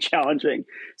 really challenging.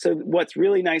 So what's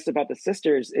really nice about the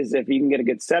sisters is if you can get a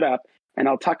good setup, and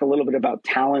I'll talk a little bit about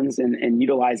Talons and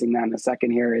utilizing that in a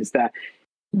second here, is that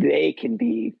they can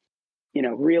be,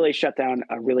 really shut down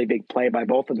a really big play by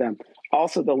both of them.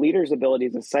 Also, the leader's ability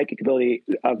is a psychic ability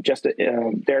of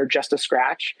they're just a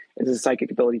scratch is a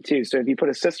psychic ability too. So if you put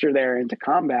a sister there into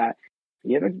combat,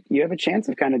 you have a chance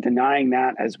of kind of denying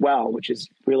that as well, which is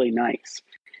really nice.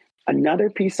 Another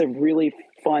piece of really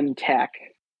fun tech.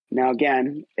 Now,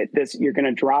 again, you're going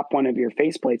to drop one of your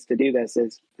faceplates to do this.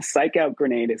 Is the Psych Out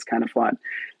Grenade is kind of fun.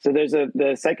 So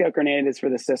the Psych Out Grenade is for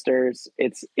the sisters.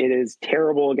 It is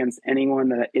terrible against anyone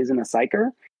that isn't a psycher.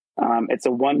 It's a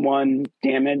 1/1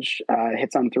 damage,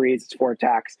 hits on 3s, it's 4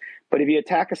 attacks. But if you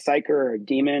attack a psyker or a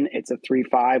demon, it's a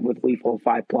 3/5 with lethal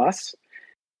 5+.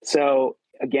 So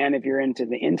again, if you're into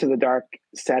the dark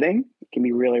setting, it can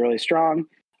be really, really strong.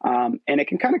 And it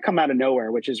can kind of come out of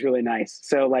nowhere, which is really nice.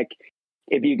 So like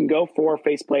if you can go 4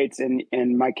 faceplates, and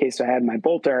in my case, I had my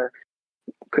bolter,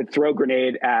 could throw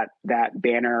grenade at that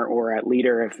banner or at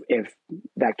leader if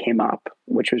that came up,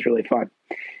 which was really fun.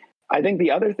 I think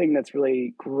the other thing that's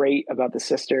really great about the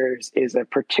sisters is a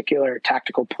particular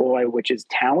tactical ploy, which is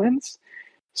Talons.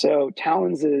 So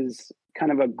Talons is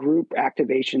kind of a group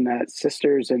activation that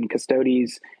sisters and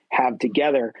custodies have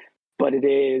together, but it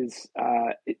is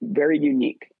very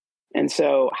unique. And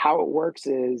so how it works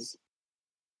is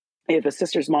if a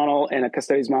Sisters model and a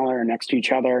Custodes model are next to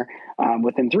each other,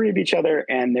 within 3 of each other,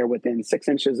 and they're within 6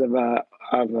 inches of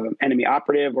an enemy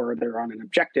operative, or they're on an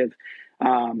objective,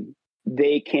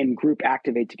 they can group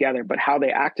activate together. But how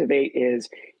they activate is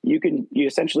you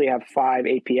essentially have 5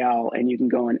 APL, and you can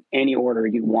go in any order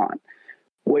you want,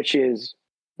 which is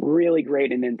really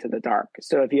great and Into the Dark.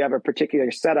 So if you have a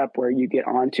particular setup where you get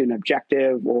onto an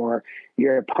objective, or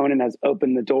your opponent has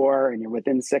opened the door and you're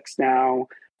within 6 now,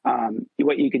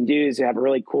 what you can do is you have a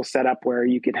really cool setup where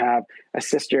you can have a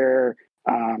sister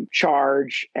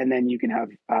charge, and then you can have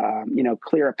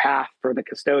clear a path for the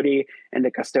custody, and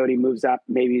the custody moves up.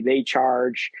 Maybe they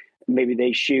charge, maybe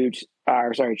they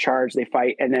charge, they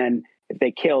fight, and then if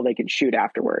they kill, they can shoot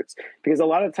afterwards. Because a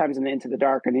lot of times in the Into the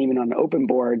Dark, and even on open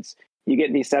boards, you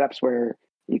get these setups where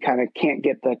you kind of can't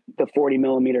get the 40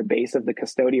 millimeter base of the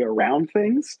custody around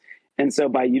things. And so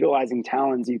by utilizing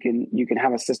Talons, you can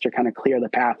have a sister kind of clear the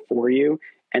path for you,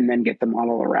 and then get the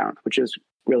model around, which is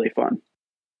really fun.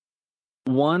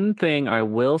 One thing I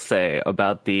will say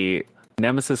about the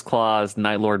Nemesis Claws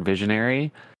Night Lord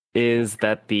Visionary is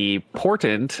that the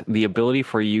portent, the ability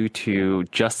for you to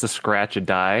just to scratch a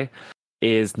die,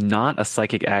 is not a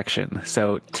psychic action.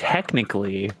 So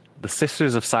technically, the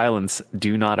Sisters of Silence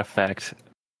do not affect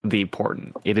the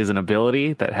portent. It is an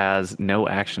ability that has no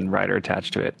action rider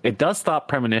attached to it. It does stop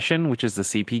premonition, which is the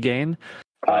CP gain.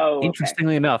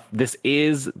 Interestingly enough, this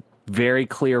is very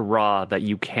clear raw that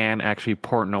you can actually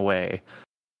portent away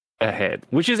ahead,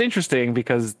 which is interesting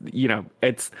because,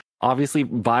 it's obviously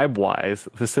vibe-wise,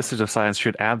 the Sisters of Silence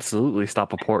should absolutely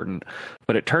stop a portent,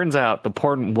 but it turns out the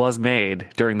portent was made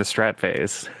during the strat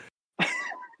phase.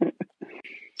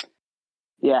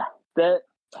 Yeah,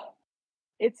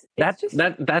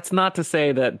 that's not to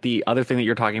say that the other thing that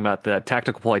you're talking about, the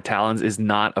tactical ploy Talons, is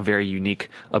not a very unique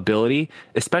ability,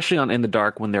 especially on In the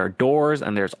Dark when there are doors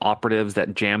and there's operatives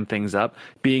that jam things up.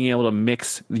 Being able to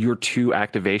mix your 2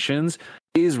 activations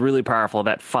is really powerful.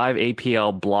 That 5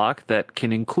 APL block that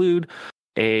can include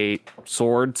a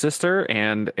sword sister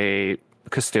and a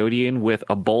custodian with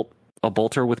a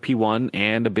bolter with P1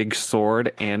 and a big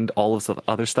sword and all of the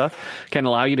other stuff can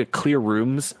allow you to clear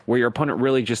rooms where your opponent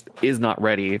really just is not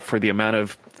ready for the amount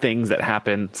of things that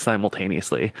happen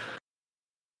simultaneously.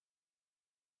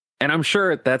 And I'm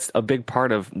sure that's a big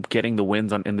part of getting the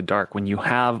wins on In the Dark, when you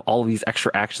have all of these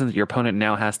extra actions that your opponent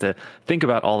now has to think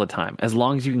about all the time, as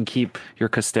long as you can keep your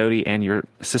Custody and your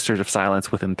Sisters of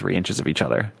Silence within 3 inches of each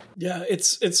other. Yeah,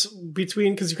 it's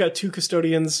between, because you've got 2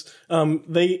 custodians.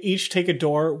 They each take a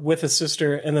door with a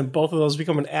sister, and then both of those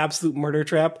become an absolute murder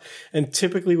trap. And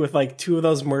typically with like 2 of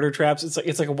those murder traps,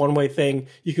 it's like a one-way thing.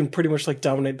 You can pretty much like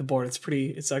dominate the board.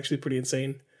 It's actually pretty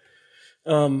insane.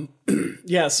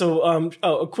 Yeah, so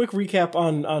a quick recap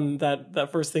on that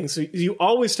first thing. So you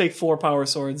always take 4 power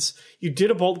swords. You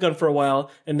did a bolt gun for a while,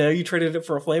 and now you traded it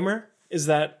for a flamer? Is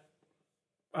that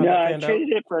no, I traded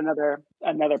it for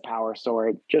another power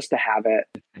sword just to have it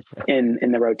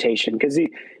in the rotation, because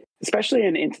especially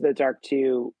in Into the Dark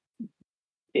 2,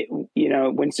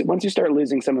 once you start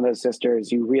losing some of those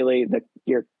sisters, you really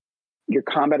your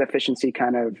combat efficiency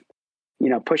kind of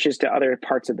pushes to other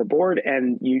parts of the board,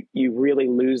 and you really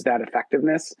lose that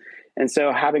effectiveness. And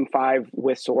so having 5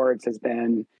 with swords has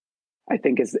been, I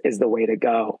think, is the way to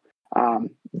go.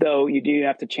 Though you do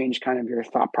have to change kind of your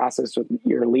thought process with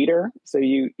your leader. So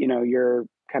you're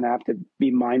kind of have to be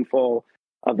mindful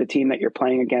of the team that you're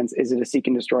playing against. Is it a seek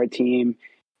and destroy team?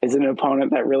 Is it an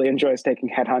opponent that really enjoys taking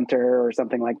Headhunter or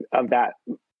something like of that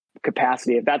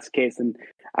capacity? If that's the case, then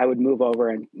I would move over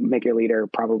and make your leader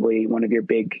probably one of your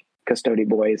big Custody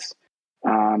boys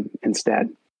instead.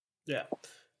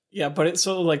 Yeah, but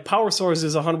so like power swords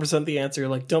is 100% the answer.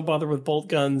 Like, don't bother with bolt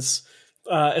guns,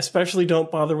 especially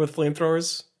don't bother with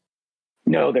flamethrowers.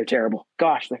 No, they're terrible.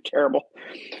 Gosh, they're terrible.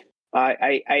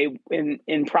 I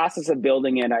in process of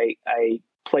building it, I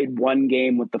played 1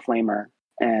 game with the flamer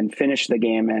and finished the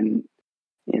game, and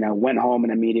went home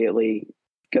and immediately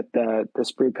got the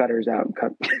sprue cutters out and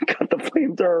cut the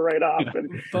flamethrower right off, and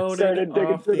started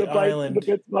digging through the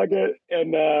bits bucket,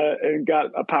 and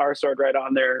got a power sword right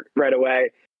on there right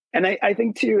away. And I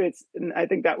think too, I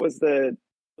think that was the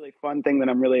really fun thing that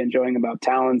I'm really enjoying about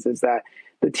Talons, is that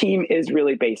the team is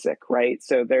really basic, right?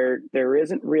 So there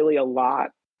isn't really a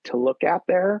lot to look at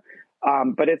there,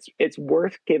 but it's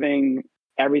worth giving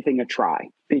everything a try,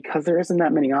 because there isn't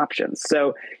that many options.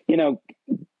 So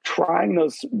trying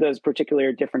those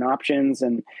particular different options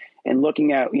and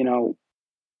looking at,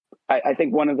 I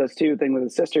think one of those 2 things with the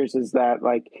sisters is that,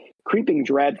 like, Creeping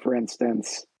Dread, for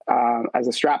instance, as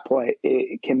a strat play,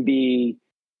 it can be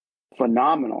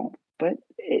phenomenal, but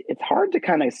it's hard to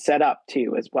kind of set up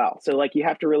too as well. So like you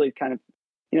have to really kind of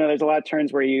there's a lot of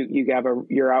turns where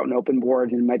you're out in open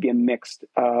board and it might be a mix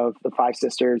of the 5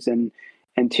 sisters and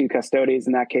 2 custodies.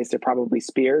 In that case, they're probably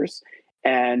spears,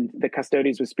 and the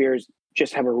custodies with spears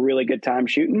just have a really good time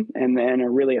shooting and then are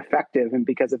really effective. And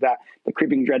because of that, the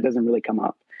creeping dread doesn't really come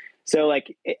up. So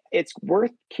like it's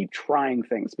worth keep trying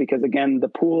things because again, the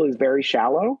pool is very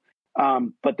shallow,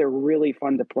 but they're really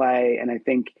fun to play. And I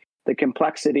think the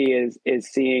complexity is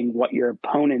seeing what your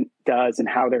opponent does and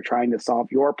how they're trying to solve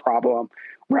your problem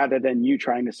rather than you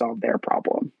trying to solve their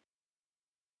problem.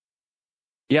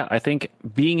 Yeah, I think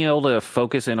being able to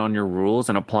focus in on your rules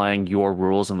and applying your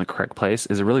rules in the correct place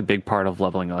is a really big part of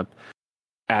leveling up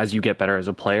as you get better as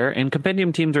a player. And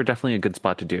Compendium teams are definitely a good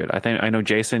spot to do it. I know,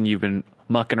 Jason, you've been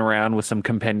mucking around with some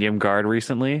Compendium guard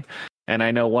recently. And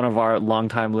I know one of our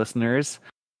longtime listeners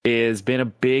has been a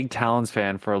big Talons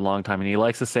fan for a long time. And he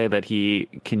likes to say that he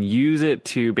can use it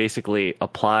to basically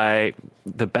apply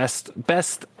the best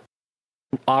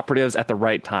operatives at the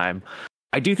right time.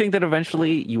 I do think that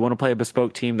eventually you want to play a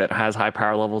bespoke team that has high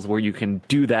power levels where you can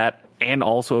do that and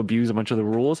also abuse a bunch of the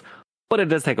rules, but it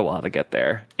does take a while to get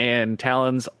there. And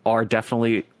Talons are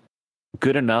definitely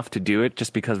good enough to do it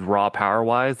just because raw power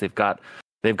wise, they've got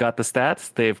the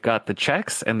stats, they've got the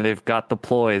checks, and they've got the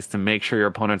ploys to make sure your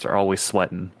opponents are always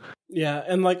sweating. Yeah,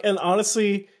 and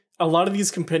honestly, a lot of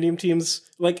these Compendium teams,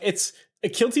 a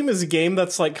kill team is a game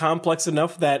that's like complex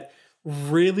enough that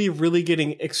really, really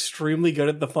getting extremely good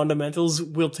at the fundamentals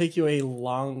will take you a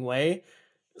long way.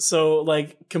 So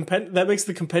like that makes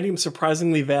the Compendium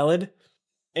surprisingly valid.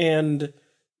 And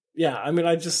yeah, I mean,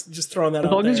 I just throwing that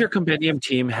out there. As long as your Compendium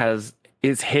team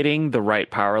is hitting the right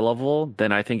power level,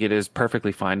 then I think it is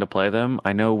perfectly fine to play them.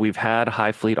 I know we've had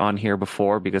High Fleet on here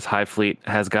before because High Fleet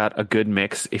has got a good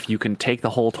mix. If you can take the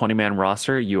whole 20-man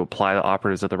roster, you apply the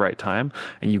operatives at the right time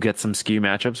and you get some skew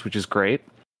matchups, which is great.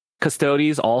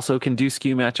 Custodies also can do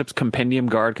skew matchups. Compendium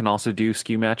Guard can also do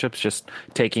skew matchups. Just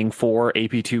taking 4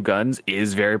 AP2 guns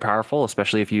is very powerful,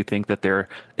 especially if you think that there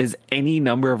is any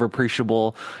number of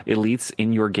appreciable elites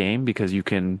in your game, because you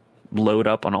can load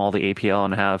up on all the APL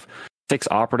and have 6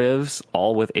 operatives,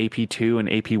 all with AP2 and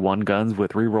AP1 guns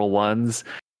with reroll 1s,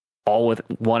 all with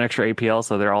 1 extra APL,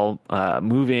 so they're all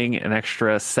moving an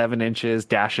extra 7 inches,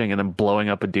 dashing, and then blowing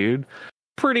up a dude.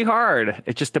 Pretty hard.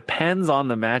 It just depends on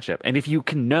the matchup. And if you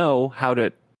can know how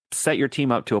to set your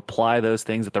team up to apply those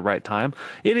things at the right time,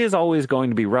 it is always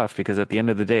going to be rough, because at the end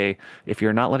of the day, if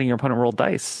you're not letting your opponent roll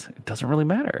dice, it doesn't really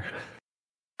matter.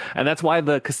 And that's why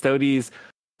the Custodies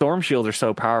Storm Shields are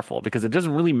so powerful, because it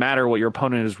doesn't really matter what your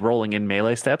opponent is rolling in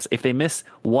melee steps. If they miss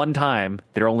one time,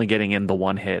 they're only getting in the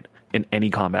 1 hit in any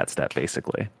combat step,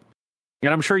 basically.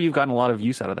 And I'm sure you've gotten a lot of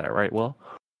use out of that, right, Will?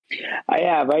 I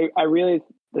have. I really...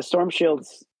 The Storm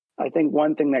Shields, I think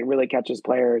one thing that really catches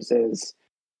players is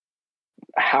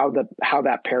how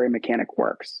that parry mechanic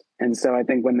works. And so I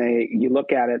think when you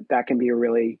look at it, that can be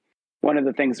really one of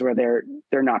the things where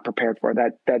they're not prepared for.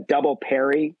 That double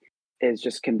parry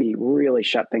can be really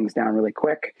shut things down really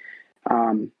quick,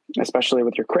 especially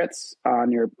with your crits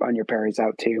on your parries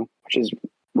out too, which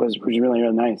was really,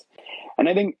 really nice. And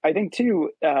I think too,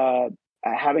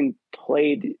 having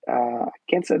played, I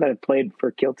can't say that I've played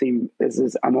for Kill Team.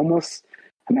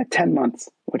 I'm at 10 months,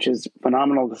 which is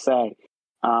phenomenal to say,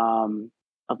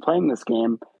 of playing this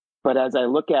game. But as I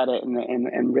look at it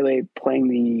and really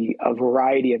playing a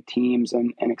variety of teams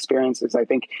and experiences, I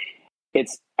think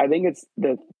it's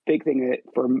the big thing that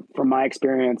from my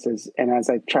experiences, and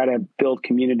as I try to build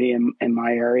community in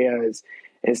my area,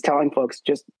 is telling folks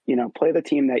just, play the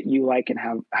team that you like and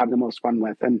have the most fun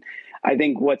with. And I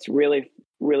think what's really,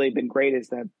 really been great is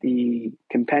that the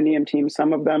Compendium team,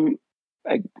 some of them,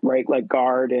 right, like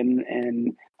Guard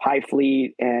and High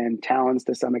Fleet and Talons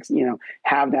to some extent,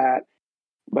 have that.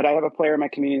 But I have a player in my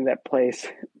community that plays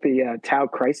the Tau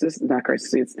Crisis, not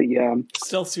Crisis, it's the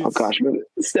Stealth Suits. Oh gosh,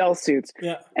 Stealth Suits.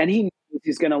 Yeah. And he knows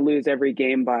he's going to lose every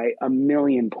game by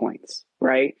 1,000,000 points,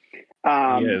 right?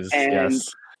 He is, and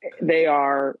yes. They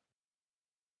are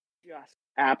just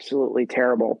absolutely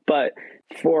terrible. But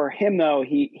for him, though,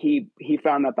 he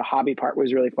found that the hobby part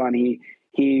was really fun.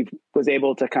 He was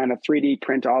able to kind of 3D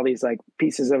print all these like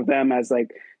pieces of them as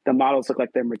like the models look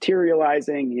like they're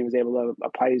materializing. He was able to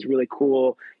apply these really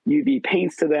cool UV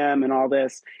paints to them and all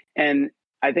this. And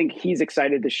I think he's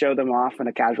excited to show them off in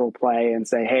a casual play and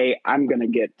say, hey, I'm going to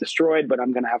get destroyed, but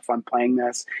I'm going to have fun playing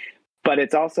this. But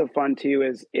it's also fun too,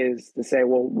 is to say,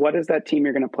 well, what is that team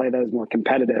you're going to play that is more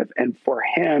competitive? And for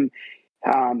him,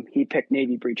 he picked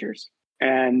Navy Breachers.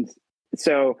 And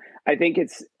so I think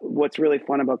what's really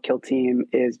fun about Kill Team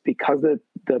is because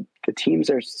the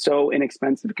teams are so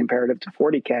inexpensive comparative to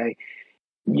 40K,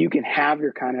 you can have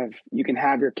your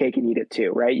cake and eat it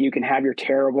too, right? You can have your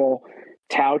terrible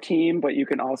Tau team, but you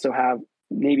can also have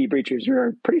Navy Breachers who are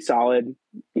a pretty solid,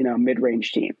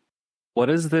 mid-range team. What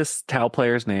is this Tau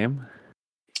player's name?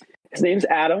 His name's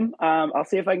Adam. I'll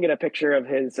see if I can get a picture of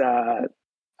his.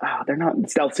 They're not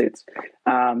stealth suits.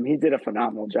 He did a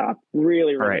phenomenal job.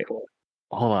 Really, really cool.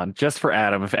 Hold on, just for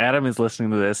Adam. If Adam is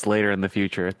listening to this later in the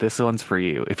future, this one's for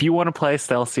you. If you want to play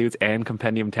stealth suits and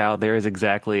Compendium Tau, there is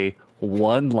exactly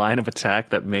one line of attack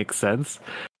that makes sense,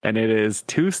 and it is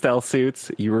 2 stealth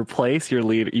suits. You replace your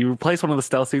lead. You replace one of the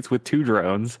stealth suits with 2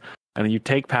 drones, and then you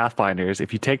take Pathfinders.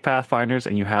 If you take Pathfinders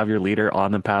and you have your leader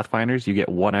on the Pathfinders, you get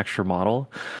 1 extra model,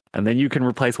 and then you can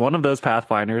replace one of those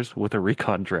Pathfinders with a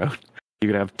recon drone. You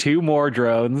can have 2 more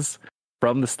drones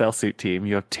from the stealth suit team.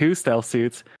 You have 2 stealth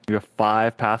suits. You have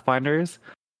 5 Pathfinders.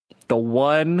 The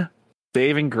one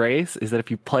saving grace is that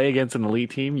if you play against an elite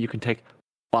team, you can take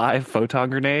 5 photon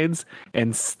grenades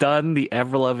and stun the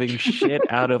ever-loving shit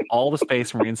out of all the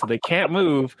Space Marines so they can't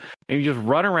move, and you just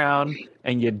run around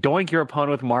and you doink your opponent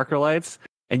with marker lights,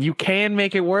 and you can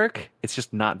make it work. It's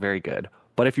just not very good.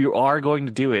 But if you are going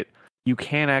to do it, you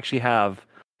can actually have,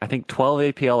 I think, 12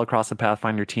 APL across the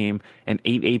Pathfinder team and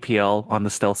 8 APL on the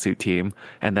stealth suit team,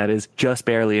 and that is just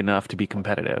barely enough to be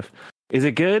competitive. Is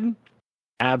it good?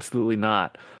 Absolutely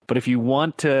not. But if you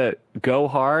want to go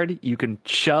hard, you can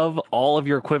shove all of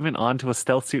your equipment onto a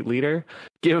stealth suit leader,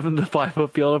 give him the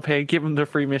 5-foot field of pain, give him the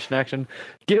free mission action,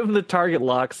 give him the target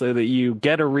lock so that you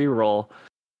get a reroll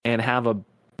and have a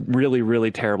really,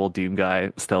 really terrible Doom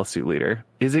Guy stealth suit leader.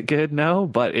 Is it good? No,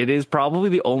 but it is probably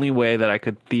the only way that I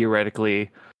could theoretically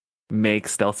make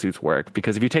stealth suits work,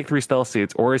 because if you take 3 stealth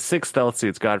suits or 6 stealth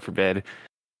suits, God forbid,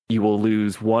 you will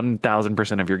lose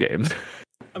 1,000% of your games.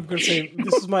 I'm going to say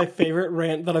this is my favorite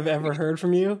rant that I've ever heard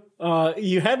from you.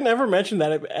 You hadn't ever mentioned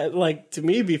that to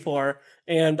me before,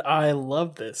 and I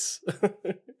love this.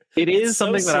 It is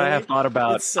something that I have thought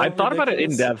about. So I thought about it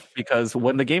in depth because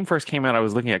when the game first came out, I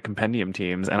was looking at Compendium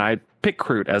teams, and I picked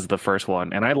Kroot as the first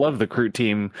one. And I loved the Kroot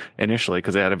team initially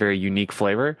because it had a very unique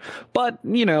flavor. But,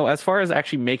 as far as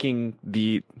actually making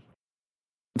the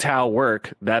Tau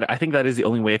work, I think that is the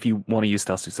only way if you want to use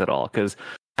stealth suits at all, because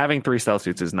having 3 stealth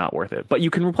suits is not worth it. But you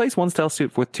can replace 1 stealth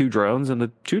suit with 2 drones, and the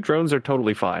 2 drones are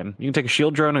totally fine. You can take a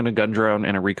shield drone and a gun drone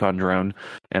and a recon drone,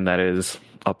 and that is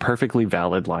a perfectly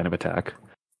valid line of attack.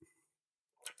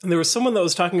 And there was someone that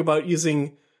was talking about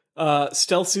using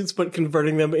stealth suits but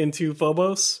converting them into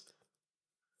Phobos.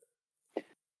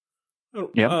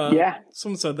 Yeah.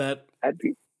 Someone said that. That'd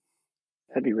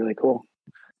be really cool.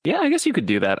 Yeah, I guess you could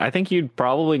do that. I think you'd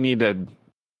probably need to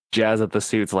jazz up the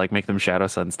suits, like make them Shadow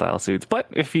Sun style suits. But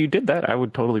if you did that, I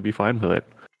would totally be fine with it.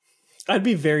 I'd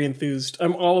be very enthused.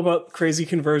 I'm all about crazy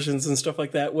conversions and stuff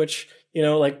like that, which,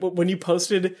 when you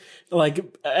posted,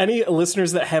 any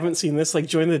listeners that haven't seen this,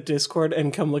 join the Discord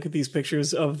and come look at these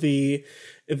pictures of the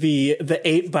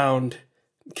 8-bound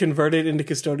converted into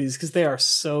Custodies, because they are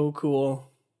so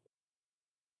cool.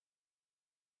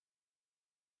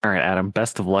 All right, Adam,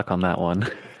 best of luck on that one.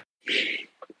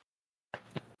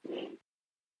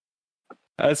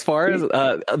 As far as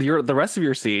the rest of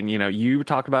your scene, you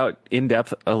talked about in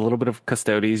depth a little bit of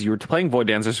Custodies. You were playing Void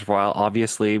Dancers for a while.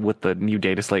 Obviously, with the new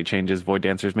data slate changes, Void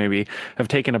Dancers maybe have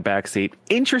taken a backseat.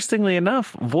 Interestingly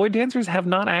enough, Void Dancers have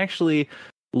not actually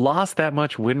lost that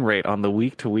much win rate on the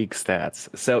week-to-week stats.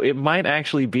 So it might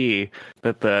actually be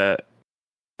that the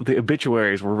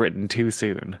obituaries were written too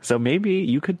soon. So maybe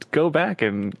you could go back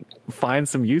and find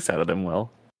some use out of them,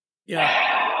 Will.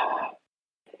 Yeah.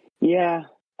 Yeah.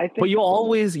 But you'll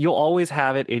always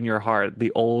have it in your heart,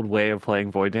 the old way of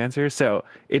playing Void Dancers. So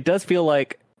it does feel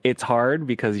like it's hard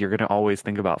because you're going to always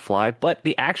think about Fly. But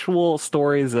the actual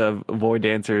stories of Void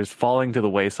Dancers falling to the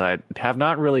wayside have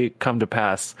not really come to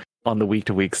pass on the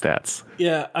week-to-week stats.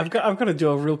 Yeah, I've got to do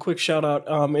a real quick shout out.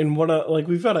 In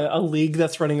we've got a league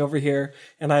that's running over here,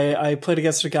 and I played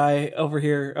against a guy over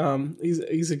here.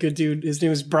 He's a good dude. His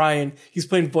name is Brian. He's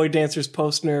playing Void Dancers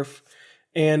post nerf,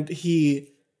 and he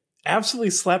absolutely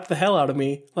slapped the hell out of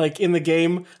me. In the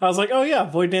game, I was like, oh yeah,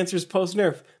 Void Dancers post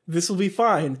nerf, this will be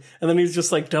fine. And then he's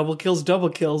just double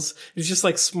kills. He's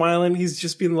just smiling. He's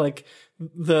just being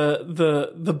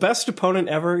the best opponent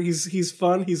ever. He's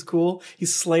fun. He's cool.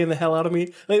 He's slaying the hell out of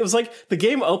me. It was the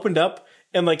game opened up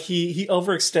and he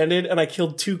overextended and I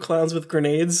killed 2 clowns with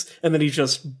grenades and then he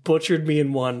just butchered me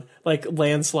in one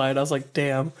landslide. I was like,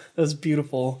 damn, that was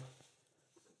beautiful.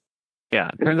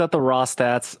 Yeah, turns out the raw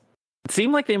stats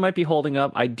seem like they might be holding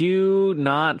up. I do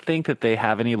not think that they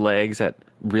have any legs at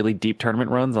really deep tournament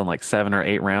runs on 7 or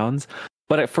 8 rounds.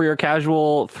 But for your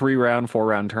casual 3-round,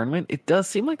 4-round tournament, it does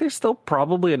seem like there's still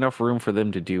probably enough room for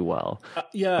them to do well.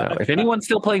 Yeah. So if anyone's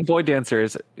still playing Void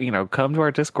Dancers, come to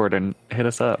our Discord and hit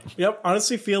us up. Yep.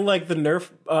 Honestly, feel like the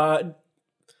nerf.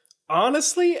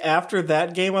 Honestly, after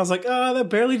that game, I was like, that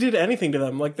barely did anything to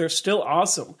them. Like, they're still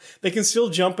awesome. They can still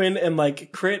jump in and,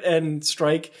 like, crit and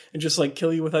strike and just, like,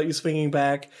 kill you without you swinging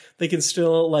back. They can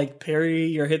still, like, parry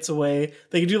your hits away.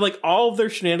 They can do, like, all of their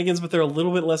shenanigans, but they're a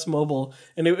little bit less mobile.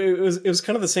 And it was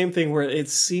kind of the same thing where it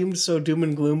seemed so doom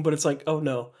and gloom, but it's like, oh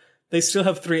no. They still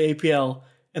have 3 APL,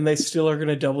 and they still are going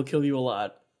to double kill you a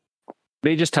lot.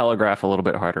 They just telegraph a little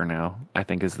bit harder now, I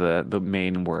think, is the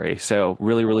main worry. So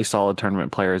really, really solid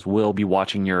tournament players will be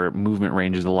watching your movement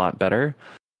ranges a lot better.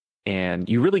 And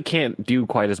you really can't do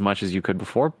quite as much as you could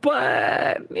before.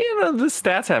 But, the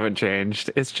stats haven't changed.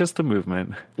 It's just the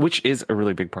movement, which is a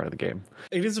really big part of the game.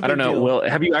 It is a big I don't know, deal. Will,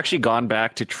 have you actually gone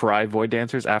back to try Void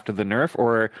Dancers after the nerf?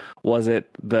 Or was it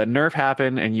the nerf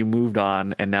happened and you moved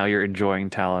on and now you're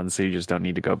enjoying Talons, so you just don't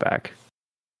need to go back?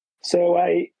 So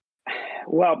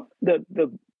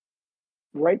the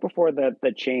right before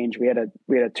the change, we had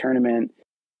a tournament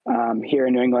here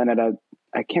in New England at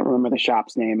I can't remember the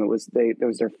shop's name. It was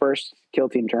their first kill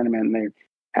team tournament, and they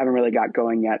haven't really got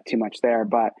going yet too much there.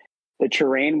 But the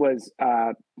terrain was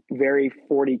very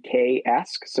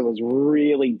 40K-esque, so it was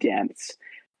really dense.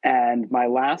 And my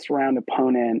last round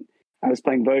opponent, I was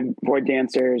playing Void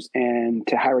Dancers and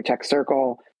to Hyrotech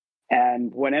Circle.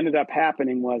 And what ended up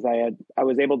happening was I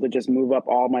was able to just move up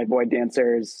all my Void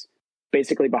Dancers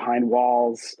basically behind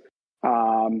walls,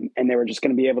 and they were just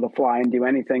going to be able to fly and do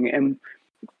anything. And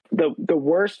the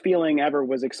worst feeling ever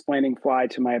was explaining fly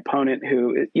to my opponent,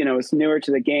 who is newer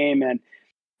to the game. And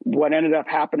what ended up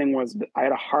happening was I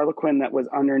had a Harlequin that was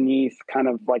underneath, kind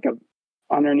of like a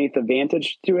underneath the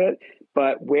vantage to it,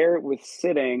 but where it was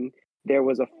sitting, there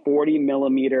was a 40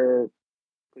 millimeter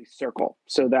circle,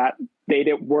 so that they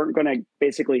weren't going to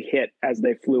basically hit as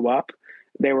they flew up.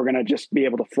 They were going to just be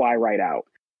able to fly right out.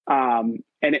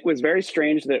 And it was very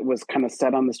strange that it was kind of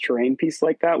set on this terrain piece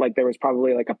like that. Like there was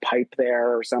probably like a pipe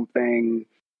there or something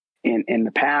in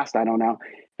the past. I don't know.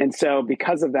 And so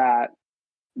because of that,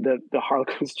 the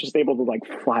Harlequin was just able to like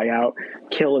fly out,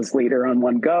 kill his leader on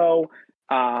one go.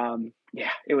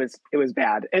 It was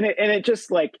bad. And it just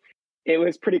like, it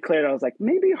was pretty clear that I was like,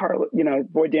 maybe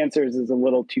Void Dancers is a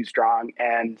little too strong.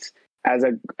 And as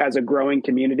a growing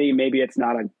community, maybe it's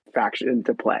not a faction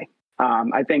to play.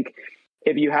 I think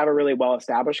if you have a really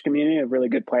well-established community of really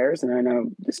good players, and I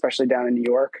know especially down in New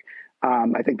York,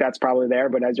 I think that's probably there.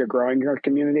 But as you're growing your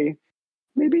community,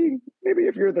 maybe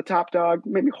if you're the top dog,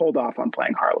 maybe hold off on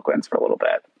playing Harlequins for a little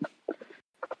bit.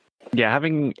 Yeah,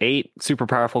 having 8 super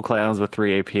powerful clowns with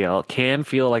 3 APL can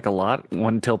feel like a lot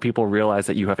until people realize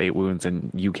that you have 8 wounds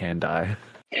and you can die.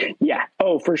 Yeah.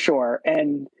 Oh, for sure.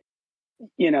 And,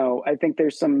 I think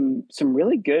there's some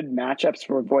really good matchups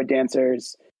for Void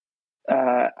Dancers.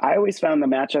 I always found the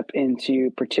matchup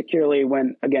into, particularly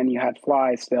when, again, you had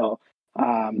Fly still,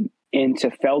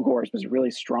 into Felgors was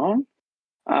really strong.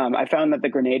 I found that the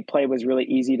grenade play was really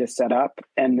easy to set up,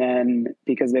 and then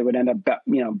because they would end up,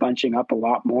 bunching up a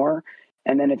lot more.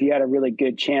 And then if you had a really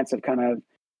good chance of kind of,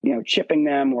 chipping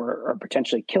them or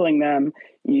potentially killing them,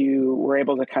 you were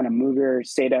able to kind of move your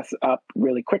status up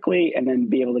really quickly and then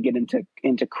be able to get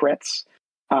into crits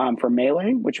for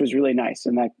melee, which was really nice.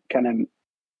 And that kind of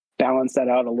balanced that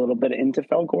out a little bit into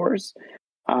Felgors.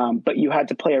 But you had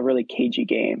to play a really cagey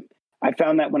game. I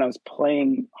found that when I was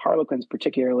playing Harlequins,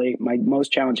 particularly, my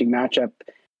most challenging matchup,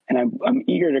 and I'm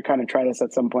eager to kind of try this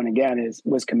at some point again,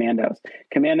 was Commandos.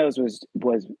 Commandos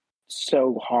was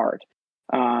so hard.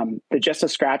 The Just a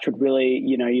Scratch would really,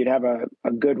 you'd have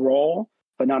a good roll,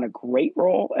 but not a great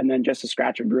roll, and then Just a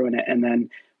Scratch would ruin it. And then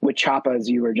with Choppas,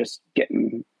 you were just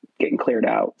getting cleared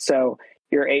out. So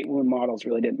your 8 wound models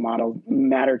really didn't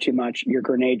matter too much. Your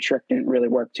grenade trick didn't really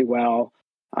work too well.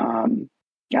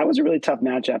 That was a really tough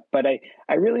matchup, but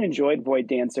I really enjoyed Void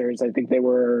Dancers. I think they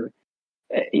were,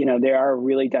 they are a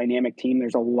really dynamic team.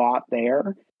 There's a lot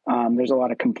there. There's a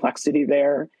lot of complexity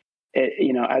there.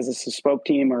 As a spoke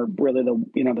team, or really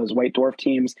those White Dwarf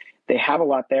teams, they have a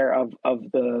lot there of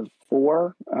the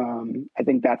 4. I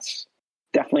think that's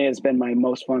definitely has been my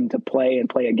most fun to play and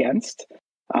play against.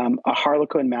 A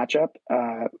Harlequin matchup,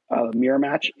 a mirror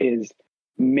match, is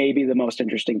maybe the most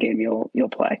interesting game you'll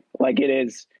play. Like it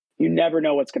is. You never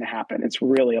know what's going to happen. It's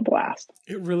really a blast.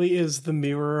 It really is the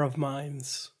mirror of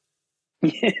minds.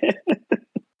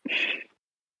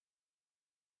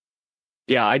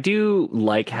 Yeah, I do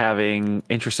like having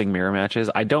interesting mirror matches.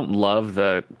 I don't love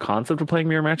the concept of playing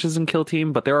mirror matches in Kill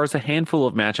Team, but there are a handful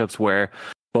of matchups where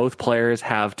both players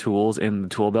have tools in the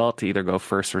tool belt to either go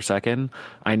first or second.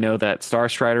 I know that Star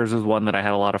Striders is one that I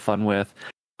had a lot of fun with.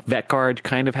 Vet Guard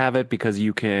kind of have it because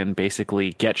you can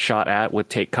basically get shot at with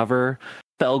take cover.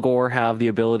 Felgor have the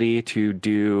ability to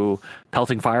do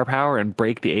pelting firepower and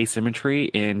break the asymmetry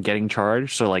in getting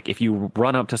charged. So like if you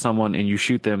run up to someone and you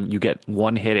shoot them, you get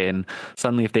one hit in.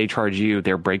 Suddenly if they charge you,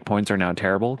 their break points are now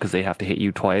terrible because they have to hit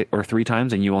you twice or three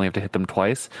times and you only have to hit them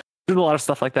twice. There's a lot of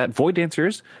stuff like that. Void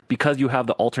Dancers, because you have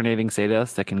the alternating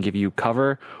Sadas that can give you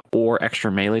cover or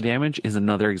extra melee damage, is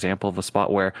another example of a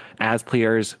spot where as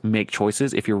players make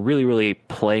choices, if you're really, really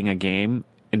playing a game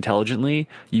intelligently,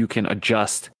 you can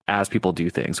adjust as people do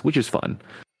things, which is fun.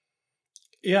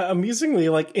 Yeah, amusingly,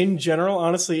 like in general,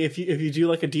 honestly, if you do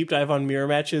like a deep dive on mirror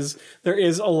matches, there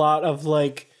is a lot of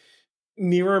like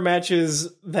mirror matches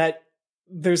that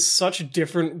there's such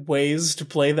different ways to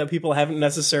play that people haven't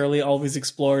necessarily always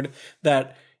explored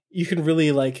that you can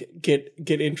really like get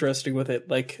interesting with it.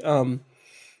 Like,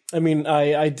 I mean,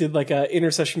 I did like a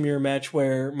intercession mirror match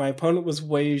where my opponent was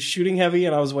way shooting heavy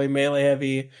and I was way melee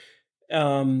heavy.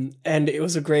 And it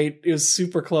was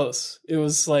super close. It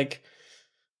was like,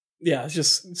 yeah,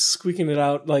 just squeaking it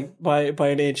out like by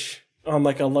an inch on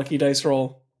like a lucky dice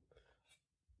roll.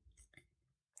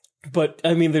 But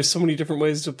I mean, there's so many different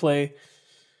ways to play.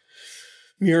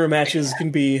 Mirror matches can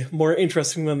be more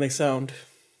interesting than they sound.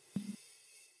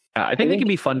 I think they can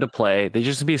be fun to play. They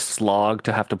just be a slog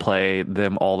to have to play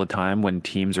them all the time when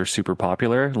teams are super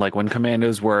popular. Like when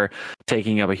Commandos were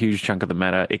taking up a huge chunk of the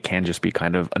meta, it can just be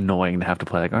kind of annoying to have to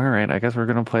play like, all right, I guess we're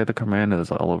going to play the Commandos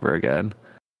all over again.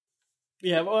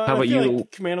 Yeah, well, how about you?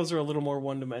 Like Commandos are a little more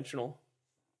one-dimensional.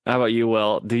 How about you,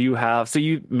 Will? Do you have... So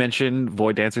you mentioned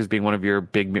Void Dancers being one of your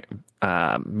big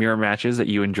mirror matches that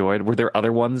you enjoyed. Were there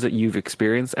other ones that you've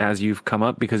experienced as you've come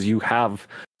up? Because you have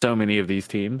so many of these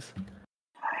teams.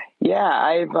 Yeah,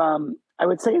 I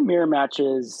would say in mirror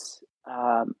matches,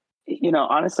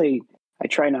 honestly, I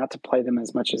try not to play them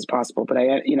as much as possible, but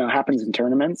it happens in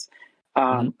tournaments.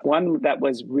 One that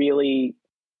was really,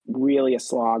 really a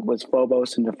slog was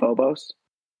Phobos into Phobos.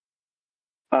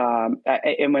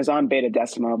 It was on Beta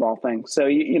Decima of all things. So,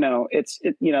 it's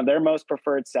their most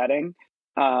preferred setting.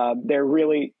 They're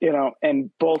really,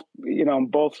 and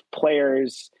both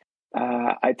players,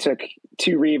 I took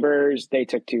 2 Reavers, they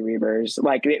took 2 Reavers.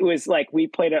 Like it was like we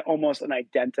played almost an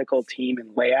identical team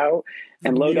in layout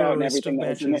and loadout and everything that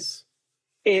was in it.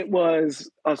 It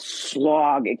was a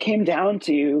slog. It came down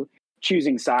to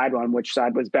choosing side on which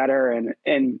side was better,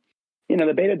 and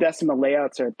the Beta Decima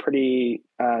layouts are pretty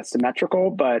symmetrical,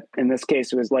 but in this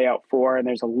case it was layout 4, and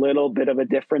there's a little bit of a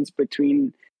difference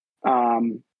between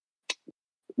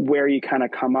where you kind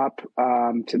of come up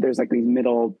to. There's like these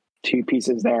middle 2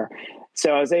 pieces there.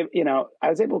 So I was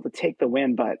able to take the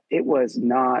win, but it was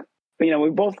not, we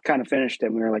both kind of finished it.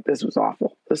 And we were like, this was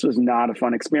awful. This was not a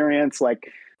fun experience.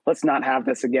 Like, let's not have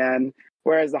this again.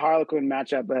 Whereas the Harlequin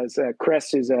matchup, as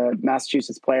Chris, who's a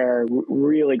Massachusetts player,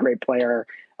 really great player.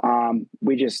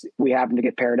 We happened to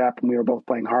get paired up and we were both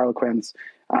playing Harlequins.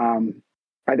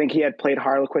 I think he had played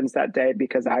Harlequins that day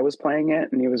because I was playing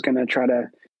it and he was going to try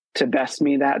to best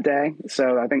me that day.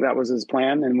 So I think that was his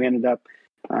plan. And we ended up,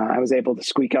 I was able to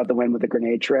squeak out the win with a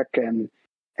grenade trick and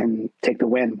take the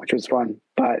win, which was fun.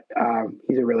 But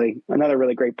he's another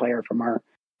really great player from our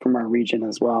region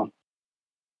as well.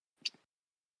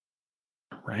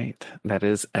 Right. That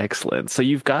is excellent. So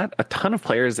you've got a ton of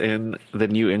players in the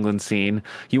New England scene.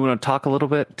 You want to talk a little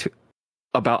bit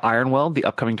about Ironwell, the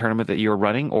upcoming tournament that you're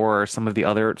running, or some of the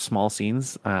other small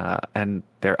scenes and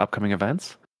their upcoming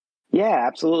events? Yeah,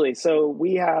 absolutely. So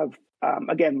we have,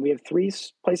 we have 3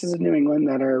 places in New England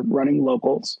that are running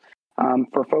locals.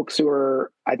 For folks who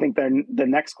are, I think the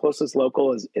next closest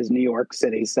local is New York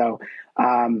City. So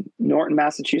Norton,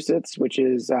 Massachusetts, which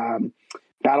is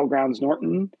Battlegrounds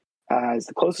Norton, is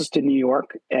the closest to New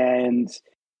York, and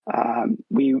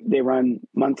they run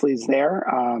monthlies there.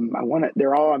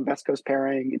 They're all on Best Coast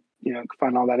pairing. You can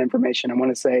find all that information. I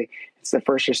want to say it's the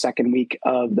first or second week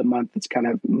of the month. It's kind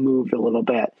of moved a little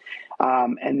bit,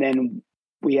 and then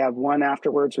we have one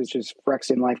afterwards, which is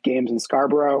Phyrexian Life Games in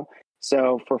Scarborough.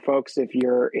 So for folks, if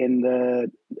you're in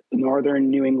the northern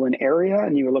New England area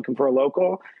and you were looking for a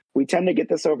local, we tend to get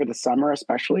this over the summer,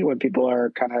 especially when people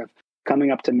are kind of coming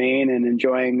up to Maine and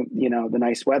enjoying, the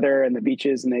nice weather and the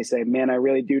beaches. And they say, man, I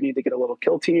really do need to get a little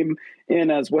kill team in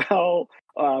as well,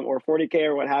 or 40K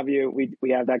or what have you.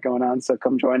 We have that going on. So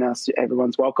come join us.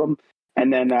 Everyone's welcome.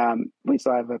 And then we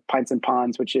still have a Pints and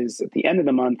Ponds, which is at the end of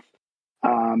the month.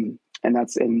 And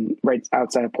that's right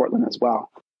outside of Portland as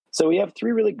well. So we have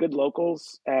 3 really good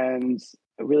locals and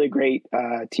really great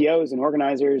TOs and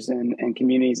organizers and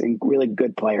communities and really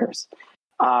good players.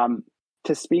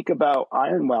 To speak about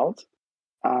Iron Weld,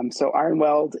 so Iron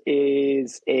Weld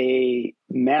is a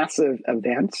massive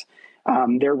event.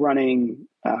 They're running,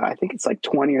 I think it's like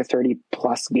 20 or 30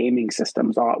 plus gaming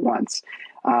systems all at once.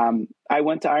 I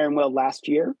went to Iron Weld last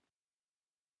year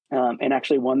and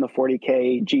actually won the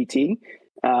 40K GT.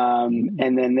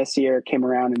 And then this year came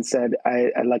around and said,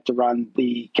 I'd like to run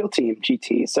the Kill Team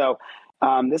GT. So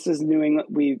this is New England.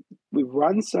 We've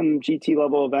run some GT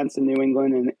level events in New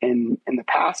England in the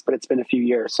past, but it's been a few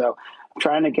years. So I'm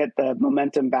trying to get the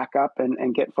momentum back up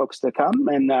and get folks to come.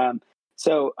 And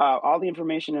so all the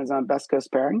information is on Best Coast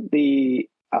Pairing.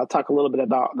 I'll talk a little bit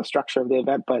about the structure of the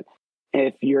event, but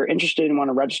if you're interested and want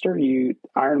to register,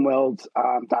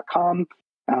 ironweld.com.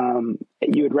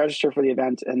 You would register for the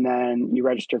event, and then you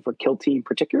register for Kill Team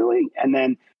particularly, and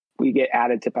then we get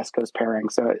added to Best Coast Pairing.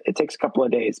 So it takes a couple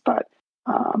of days, but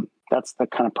that's the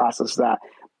kind of process of that.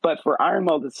 But for Iron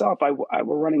Weld itself, we're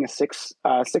running a six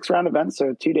round event,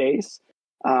 so 2 days.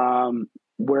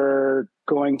 We're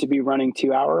going to be running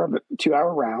 2 hour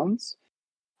rounds.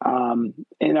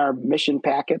 In our mission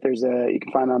packet, you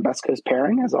can find on Best Coast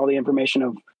Pairing, has all the information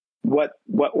of what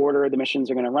order the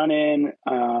missions are going to run in,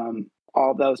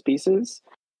 all those pieces.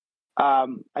 I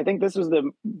think this was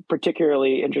the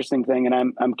particularly interesting thing,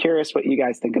 and I'm curious what you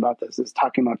guys think about this, is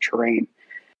talking about terrain.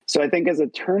 So I think as a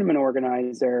tournament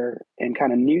organizer and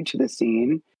kind of new to the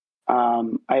scene, I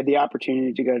had the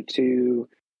opportunity to go to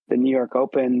the New York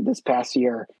Open this past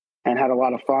year and had a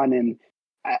lot of fun. And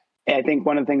I think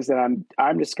one of the things that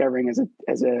I'm discovering as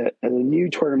a new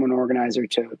tournament organizer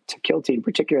to Kill Team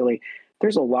particularly,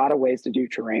 there's a lot of ways to do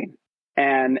terrain.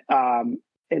 And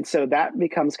so that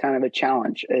becomes kind of a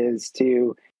challenge, as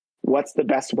to what's the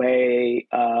best way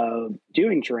of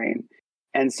doing terrain.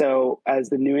 And so as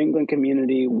the New England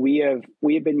community, we have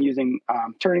been using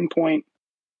Turning Point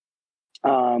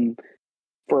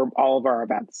for all of our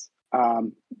events,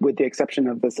 with the exception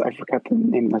of this, I forgot the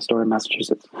name of the store in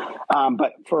Massachusetts.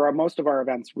 But for most of our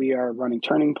events, we are running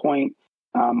Turning Point,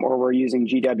 or we're using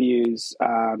GW's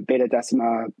Beta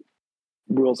Decima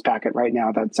rules packet right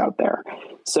now that's out there.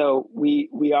 So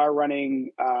we are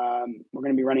running, we're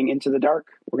going to be running Into the Dark.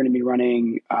 We're going to be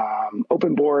running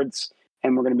open boards,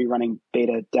 and we're going to be running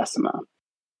Beta Decima.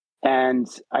 And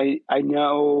I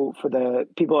know for the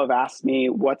people have asked me,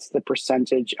 what's the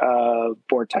percentage of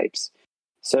board types?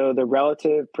 So the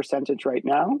relative percentage right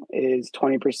now is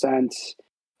 20%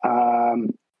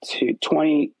 to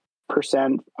 20%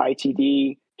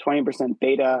 ITD, 20%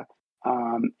 beta,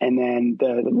 and then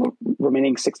the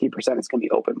remaining 60% is going to be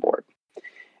open board.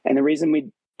 And the reason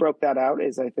we broke that out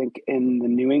is, I think in the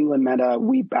New England meta,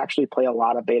 we actually play a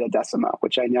lot of Beta Decima,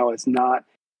 which I know is not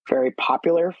very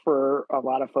popular for a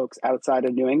lot of folks outside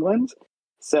of New England.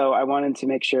 So I wanted to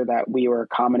make sure that we were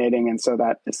accommodating, and so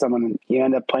that if you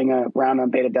end up playing a round on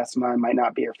Beta Decima, it might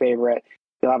not be your favorite,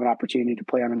 you'll have an opportunity to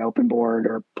play on an open board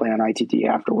or play on ITT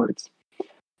afterwards.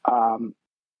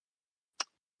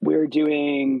 We're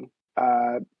doing.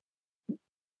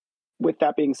 With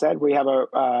that being said, we have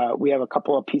a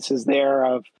couple of pieces there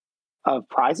of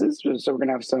prizes. So we're going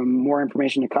to have some more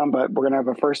information to come, but we're going to have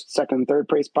a first, second, and third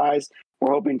place prize.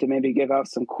 We're hoping to maybe give out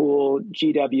some cool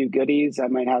GW goodies. I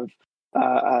might have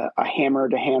a hammer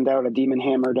to hand out, a demon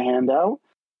hammer to hand out.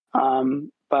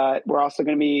 But we're also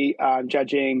going to be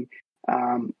judging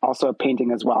also a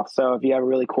painting as well. So if you have a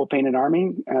really cool painted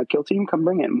army, Kill Team, come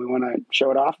bring it. And we want to show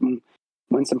it off and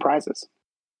win some prizes.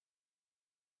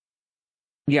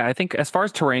 Yeah, I think as far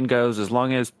as terrain goes, as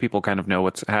long as people kind of know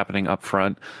what's happening up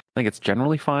front, I think it's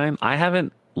generally fine. I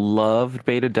haven't loved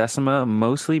Beta Decima,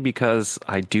 mostly because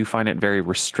I do find it very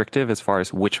restrictive as far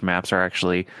as which maps are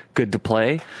actually good to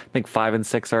play. I think 5 and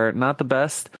 6 are not the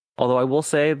best, although I will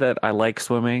say that I like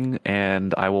swimming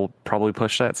and I will probably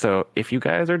push that. So if you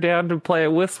guys are down to play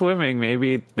it with swimming,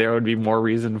 maybe there would be more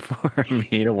reason for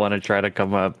me to want to try to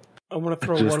come up. I want to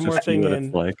throw one more thing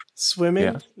in. Like. Swimming,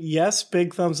 yeah. Yes,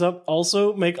 big thumbs up.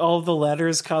 Also, make all of the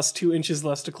ladders cost 2 inches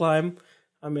less to climb.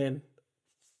 I'm in.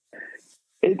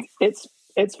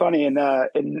 It's funny in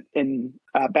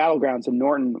Battlegrounds in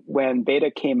Norton, when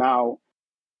Beta came out,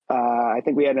 I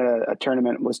think we had a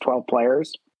tournament, it was 12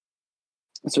 players.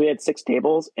 So we had 6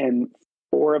 tables, and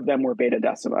 4 of them were Beta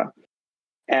Decima.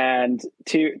 And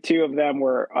two of them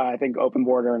were, I think, open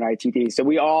border and ITD. So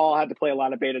we all had to play a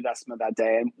lot of Beta Decima that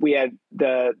day. And we had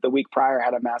the week prior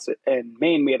had a massive, in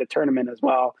Maine, we had a tournament as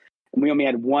well. And we only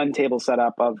had 1 table set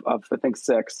up of I think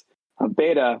 6 of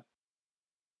Beta.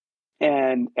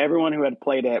 And everyone who had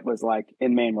played it was like,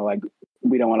 in Maine, we're like,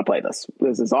 we don't want to play this.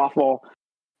 This is awful.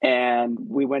 And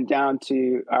we went down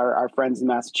to our friends in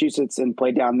Massachusetts and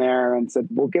played down there and said,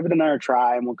 we'll give it another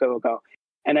try and we'll go.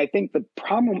 And I think the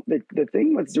problem, the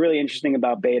thing that's really interesting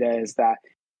about beta is that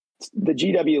the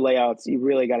GW layouts, you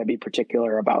really got to be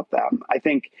particular about them. I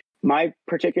think my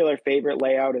particular favorite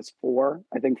layout is 4.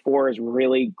 I think 4 is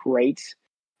really great.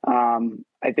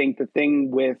 I think the thing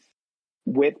with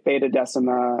Beta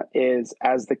Decima is,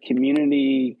 as the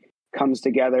community comes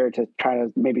together to try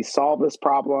to maybe solve this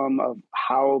problem of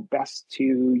how best to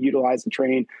utilize the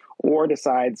terrain, or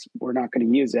decides we're not going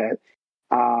to use it,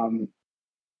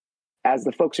 as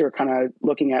the folks who are kind of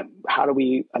looking at how do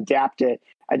we adapt it,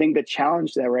 I think the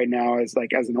challenge there right now is,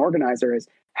 like, as an organizer, is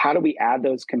how do we add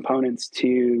those components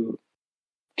to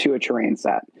a terrain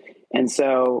set? And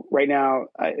so right now,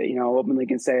 openly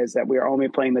can say is that we are only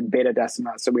playing the Beta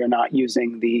Decima, so we are not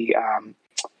using the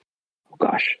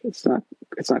it's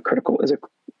not critical. Is it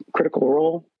Critical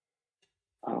Role?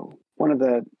 Oh, one of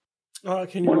the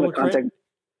can you roll a crit?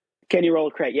 Can you roll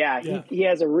a crit? Yeah. He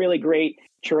has a really great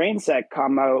terrain set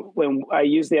come out when I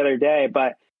used the other day,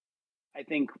 but I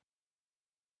think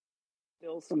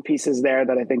still some pieces there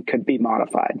that I think could be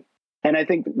modified. And I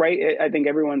think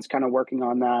everyone's kind of working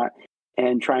on that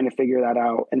and trying to figure that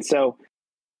out. And so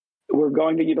we're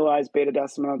going to utilize Beta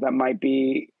Decima. That might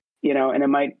be, and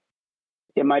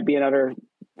it might be another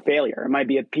failure. It might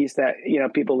be a piece that,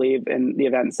 people leave in the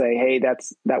event and say, hey,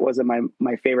 that wasn't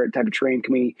my favorite type of terrain.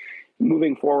 Can we,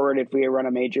 moving forward, if we run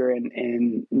a major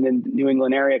in the New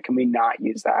England area, can we not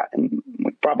use that? And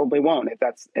we probably won't if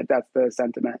that's the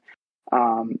sentiment.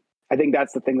 I think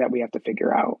that's the thing that we have to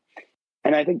figure out.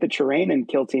 And I think the terrain in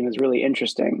Kill Team is really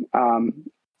interesting.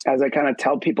 As I kind of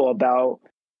tell people about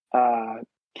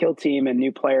Kill Team and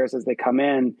new players as they come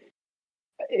in,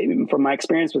 from my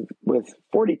experience with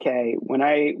 40K, when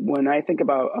I think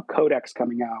about a codex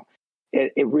coming out,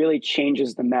 it really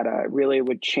changes the meta. It really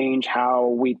would change how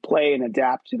we play and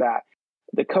adapt to that.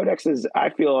 The codexes, I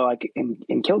feel like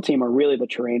in Kill Team, are really the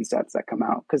terrain sets that come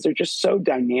out, because they're just so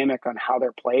dynamic on how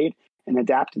they're played and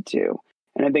adapted to.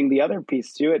 And I think the other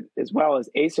piece to it as well is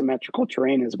asymmetrical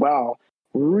terrain as well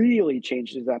really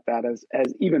changes that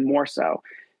as even more so.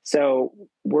 So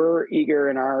we're eager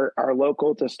in our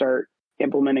local to start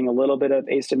implementing a little bit of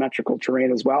asymmetrical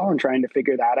terrain as well and trying to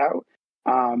figure that out.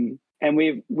 And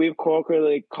we've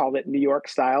colloquially called it New York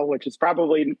style, which is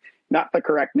probably not the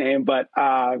correct name, but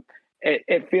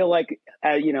it feel like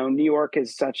New York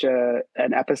is such an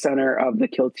epicenter of the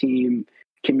Kill Team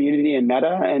community and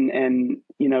meta, and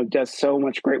does so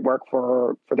much great work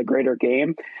for the greater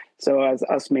game. So as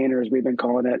us mainers, we've been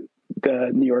calling it the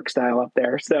New York style up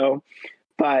there. So,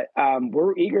 but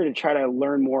we're eager to try to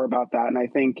learn more about that. And I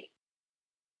think,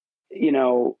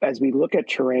 as we look at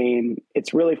terrain,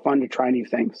 it's really fun to try new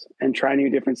things and try new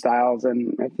different styles.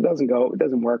 And if it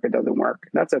doesn't work, it doesn't work.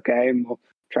 That's okay. And we'll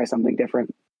try something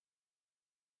different.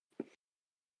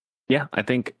 Yeah, I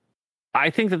think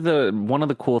that one of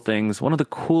the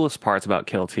coolest parts about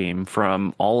Kill Team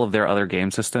from all of their other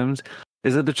game systems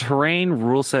is that the terrain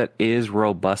rule set is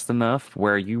robust enough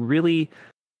where you really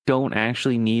don't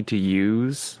actually need to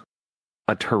use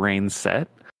a terrain set,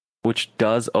 which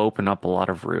does open up a lot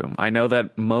of room. I know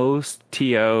that most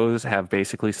TOs have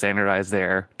basically standardized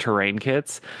their terrain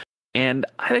kits, and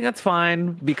I think that's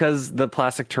fine because the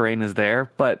plastic terrain is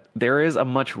there, but there is a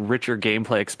much richer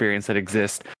gameplay experience that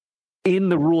exists in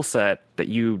the rule set that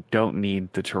you don't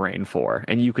need the terrain for.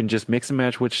 And you can just mix and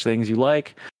match which things you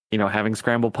like. Having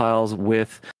scramble piles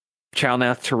with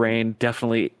Chalnath terrain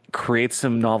definitely creates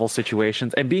some novel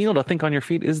situations. And being able to think on your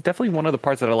feet is definitely one of the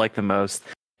parts that I like the most.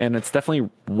 And it's definitely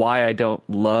why I don't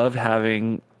love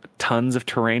having tons of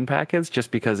terrain packets,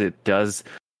 just because it does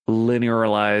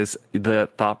linearize the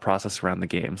thought process around the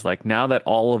games. Like, now that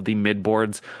all of the mid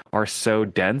boards are so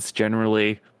dense,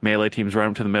 generally melee teams run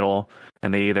up to the middle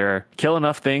and they either kill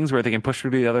enough things where they can push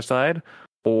through to the other side,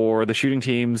 or the shooting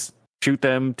teams shoot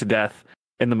them to death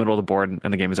in the middle of the board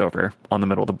and the game is over on the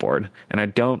middle of the board. And I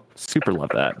don't super love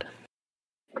that.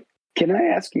 Can I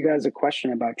ask you guys a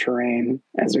question about terrain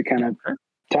as we kind of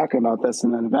talk about this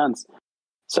in the events?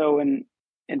 So in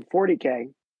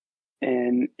 40K,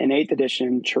 in 8th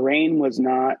edition, terrain was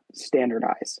not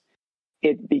standardized.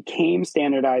 It became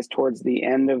standardized towards the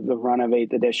end of the run of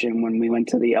 8th edition when we went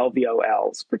to the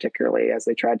LVOLs, particularly, as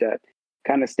they tried to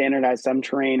kind of standardize some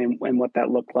terrain and what that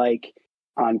looked like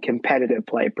on competitive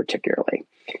play, particularly.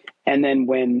 And then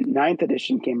when 9th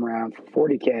edition came around for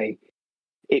 40K,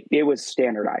 it was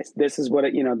standardized. This is what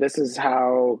this is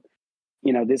how,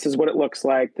 this is what it looks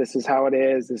like. This is how it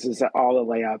is. This is all the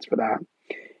layouts for that.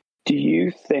 Do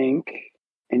you think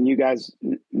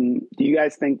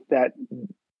that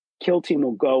Kill Team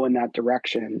will go in that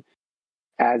direction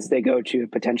as they go to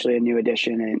potentially a new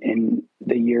edition in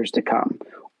the years to come?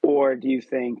 Or do you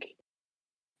think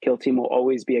Kill Team will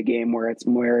always be a game where it's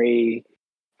very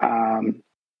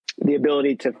the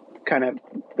ability to kind of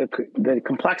the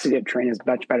complexity of terrain is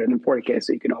much better than 40K,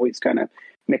 so you can always kind of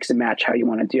mix and match how you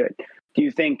want to do it. Do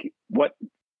you think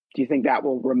that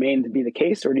will remain to be the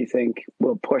case, or do you think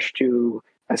we'll push to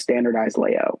a standardized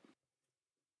layout?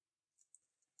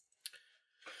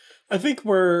 I think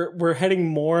we're heading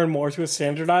more and more to a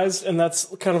standardized, and that's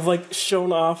kind of like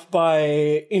shown off by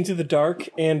Into the Dark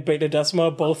and Beta Decima.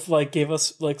 Both like gave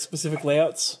us like specific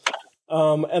layouts,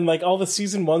 and like all the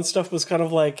season 1 stuff was kind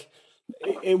of like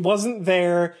it wasn't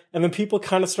there, and then people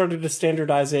kind of started to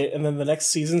standardize it, and then the next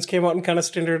seasons came out and kind of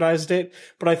standardized it.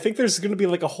 But I think there's going to be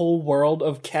like a whole world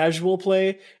of casual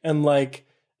play and like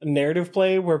narrative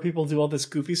play where people do all this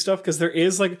goofy stuff, because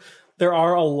there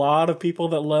are a lot of people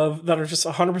that are just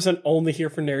 100% only here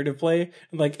for narrative play.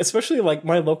 And like, especially like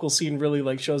my local scene really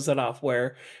like shows that off,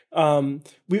 where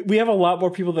we have a lot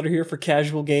more people that are here for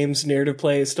casual games, narrative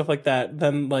play, stuff like that,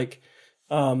 than like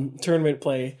tournament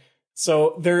play.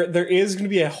 So there is going to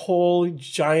be a whole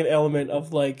giant element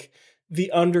of like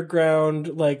the underground,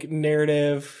 like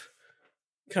narrative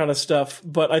kind of stuff.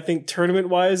 But I think tournament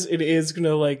wise, it is going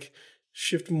to like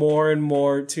shift more and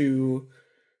more to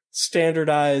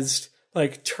standardized,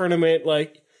 like tournament,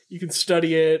 like you can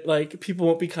study it, like people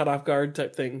won't be caught off guard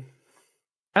type thing.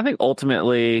 I think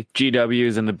ultimately GW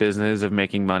is in the business of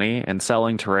making money, and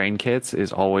selling terrain kits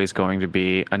is always going to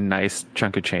be a nice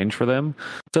chunk of change for them.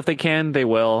 So if they can, they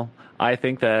will. I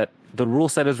think that the rule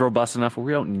set is robust enough where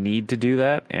we don't need to do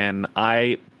that, and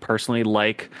I personally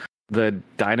like the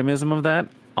dynamism of that.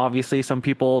 Obviously, some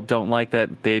people don't like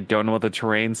that they don't know what the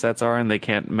terrain sets are and they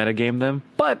can't metagame them,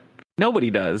 but nobody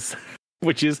does,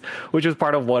 which is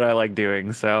part of what I like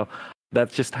doing. So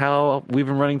that's just how we've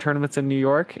been running tournaments in New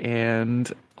York,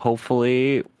 and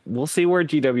hopefully we'll see where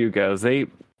GW goes. I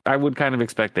would kind of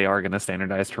expect they are going to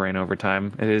standardize terrain over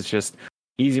time. It is just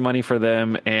easy money for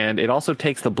them, and it also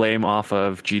takes the blame off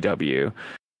of GW.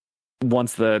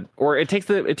 It takes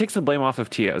the blame off of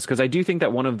TOs, because I do think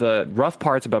that one of the rough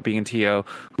parts about being a TO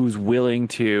who's willing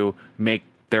to make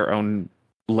their own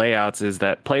layouts is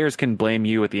that players can blame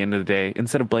you at the end of the day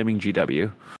instead of blaming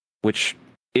GW, which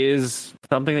is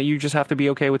something that you just have to be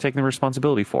okay with taking the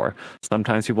responsibility for.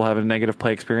 Sometimes people have a negative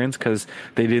play experience because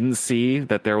they didn't see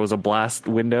that there was a blast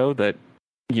window that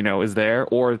is there,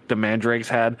 or the mandrakes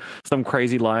had some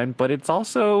crazy line, but it's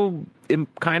also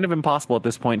kind of impossible at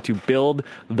this point to build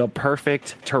the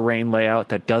perfect terrain layout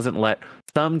that doesn't let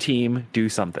some team do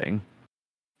something.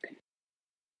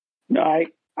 No,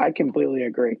 I completely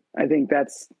agree. I think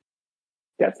that's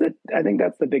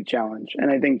the big challenge.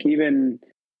 And I think even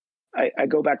I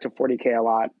go back to 40K a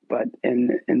lot, but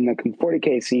in the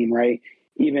 40K scene, right,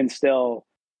 even still,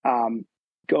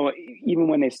 even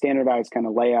when they standardized kind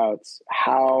of layouts,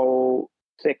 how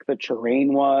thick the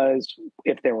terrain was,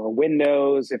 if there were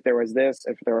windows, if there was this,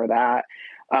 if there were that,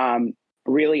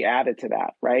 really added to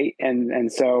that, right?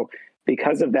 And so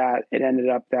because of that, it ended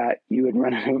up that you would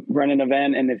run an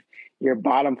event, and if your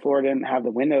bottom floor didn't have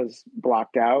the windows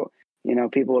blocked out,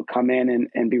 people would come in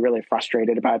and be really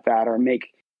frustrated about that, or make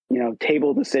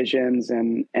table decisions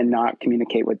and not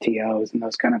communicate with TOs and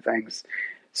those kind of things.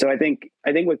 So I think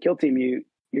with Kill Team,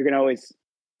 you're going to always,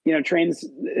 terrain's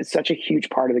is such a huge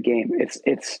part of the game.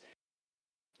 It's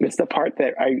the part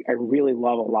that I really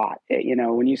love a lot.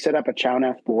 When you set up a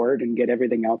Chowneth board and get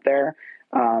everything out there,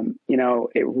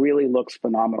 it really looks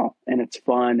phenomenal, and it's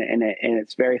fun, and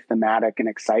it's very thematic and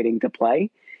exciting to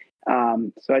play.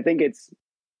 So I think it's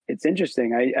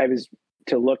interesting. I was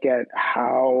to look at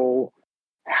how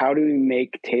do we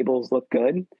make tables look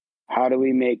good? How do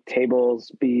we make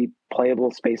tables be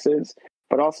playable spaces?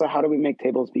 But also, how do we make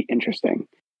tables be interesting?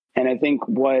 And I think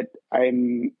what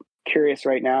I'm curious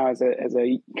right now as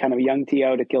a kind of young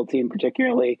TO to Kill Team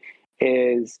particularly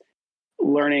is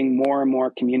learning more and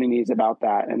more communities about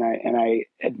that. And I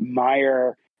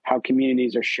admire how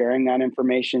communities are sharing that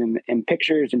information in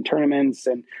pictures and tournaments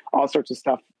and all sorts of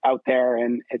stuff out there.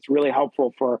 And it's really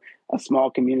helpful for a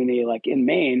small community like in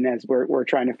Maine, as we're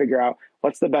trying to figure out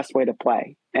what's the best way to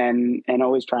play, and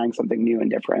always trying something new and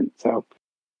different. So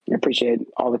I appreciate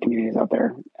all the communities out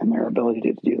there and their ability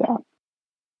to do that.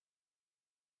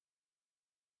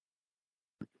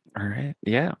 All right.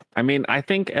 Yeah. I mean, I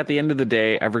think at the end of the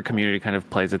day, every community kind of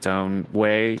plays its own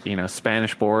way.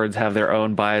 Spanish boards have their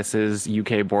own biases,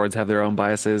 UK boards have their own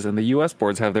biases, and the US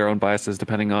boards have their own biases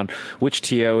depending on which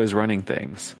TO is running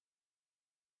things.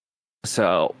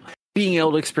 So being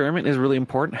able to experiment is really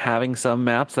important. Having some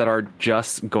maps that are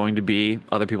just going to be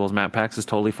other people's map packs is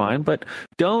totally fine, but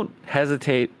don't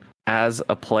hesitate as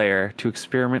a player to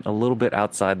experiment a little bit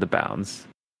outside the bounds.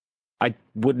 I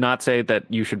would not say that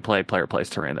you should play player plays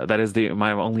terrain though. That is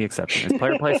my only exception. Is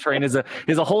player plays terrain is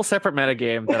a whole separate meta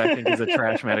game that I think is a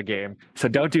trash meta game. So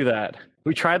don't do that.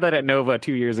 We tried that at Nova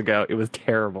 2 years ago. It was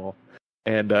terrible.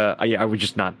 And I would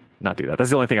just not do that.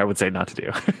 That's the only thing I would say not to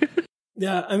do.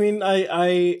 Yeah, I mean,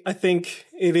 I think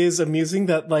it is amusing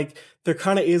that like there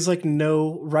kind of is like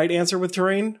no right answer with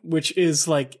terrain, which is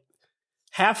like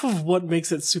half of what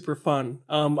makes it super fun.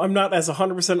 I'm not as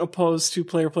 100% opposed to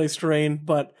player plays terrain,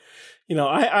 but you know,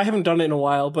 I haven't done it in a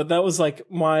while. But that was like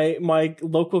my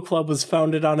local club was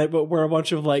founded on it, but we're a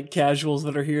bunch of like casuals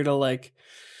that are here to like,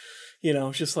 you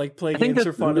know, just like play games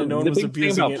for fun, and no one was abusing it. The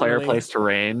big thing about player plays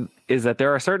terrain is that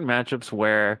there are certain matchups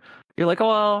where you're like, oh,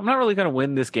 well, I'm not really going to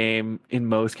win this game in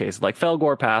most cases, like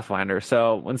Felgor Pathfinder.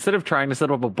 So instead of trying to set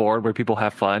up a board where people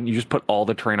have fun, you just put all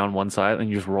the terrain on one side and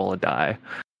you just roll a die.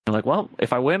 You're like, well,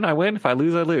 if I win, I win. If I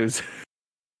lose, I lose.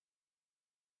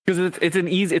 Because it's a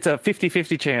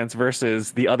 50-50 chance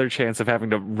versus the other chance of having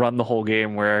to run the whole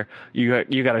game where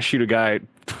you got to shoot a guy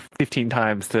 15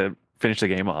 times to finish the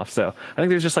game off. So I think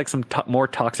there's just like some more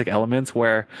toxic elements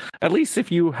where at least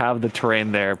if you have the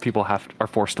terrain there, people are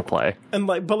forced to play. And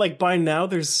but by now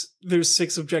there's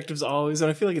 6 objectives always,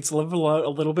 and I feel like it's leveled out a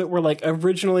little bit where like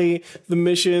originally the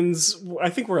missions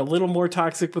I think were a little more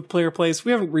toxic with player plays.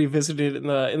 We haven't revisited it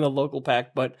in the local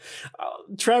pack, but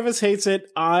Travis hates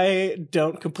it. I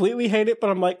don't completely hate it,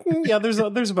 but I'm like, yeah, there's a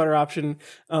better option.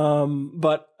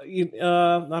 But I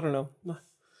don't know.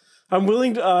 I'm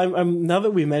willing to. I'm now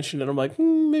that we mentioned it, I'm like,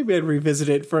 maybe I'd revisit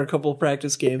it for a couple of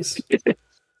practice games.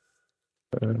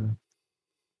 All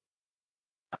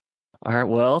right.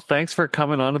 Well, thanks for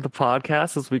coming on to the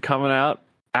podcast. This will be coming out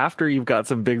after you've got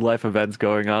some big life events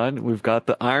going on. We've got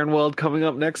the Ironworld coming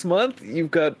up next month.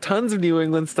 You've got tons of New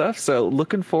England stuff. So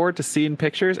looking forward to seeing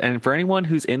pictures. And for anyone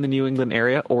who's in the New England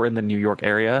area or in the New York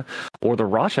area or the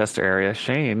Rochester area,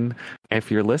 Shane,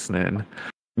 if you're listening,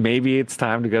 maybe it's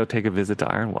time to go take a visit to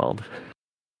Ironworld.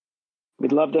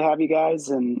 We'd love to have you guys,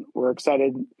 and we're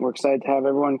excited. We're excited to have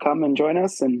everyone come and join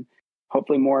us, and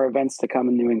hopefully more events to come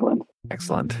in New England.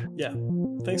 Excellent. Yeah.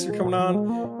 Thanks for coming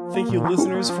on. Thank you,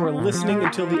 listeners, for listening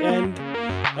until the end.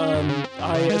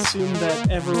 I assume that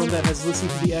everyone that has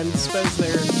listened to the end spends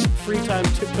their free time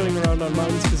tiptoeing around on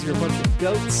mountains because you're a bunch of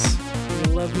goats.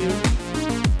 We love you.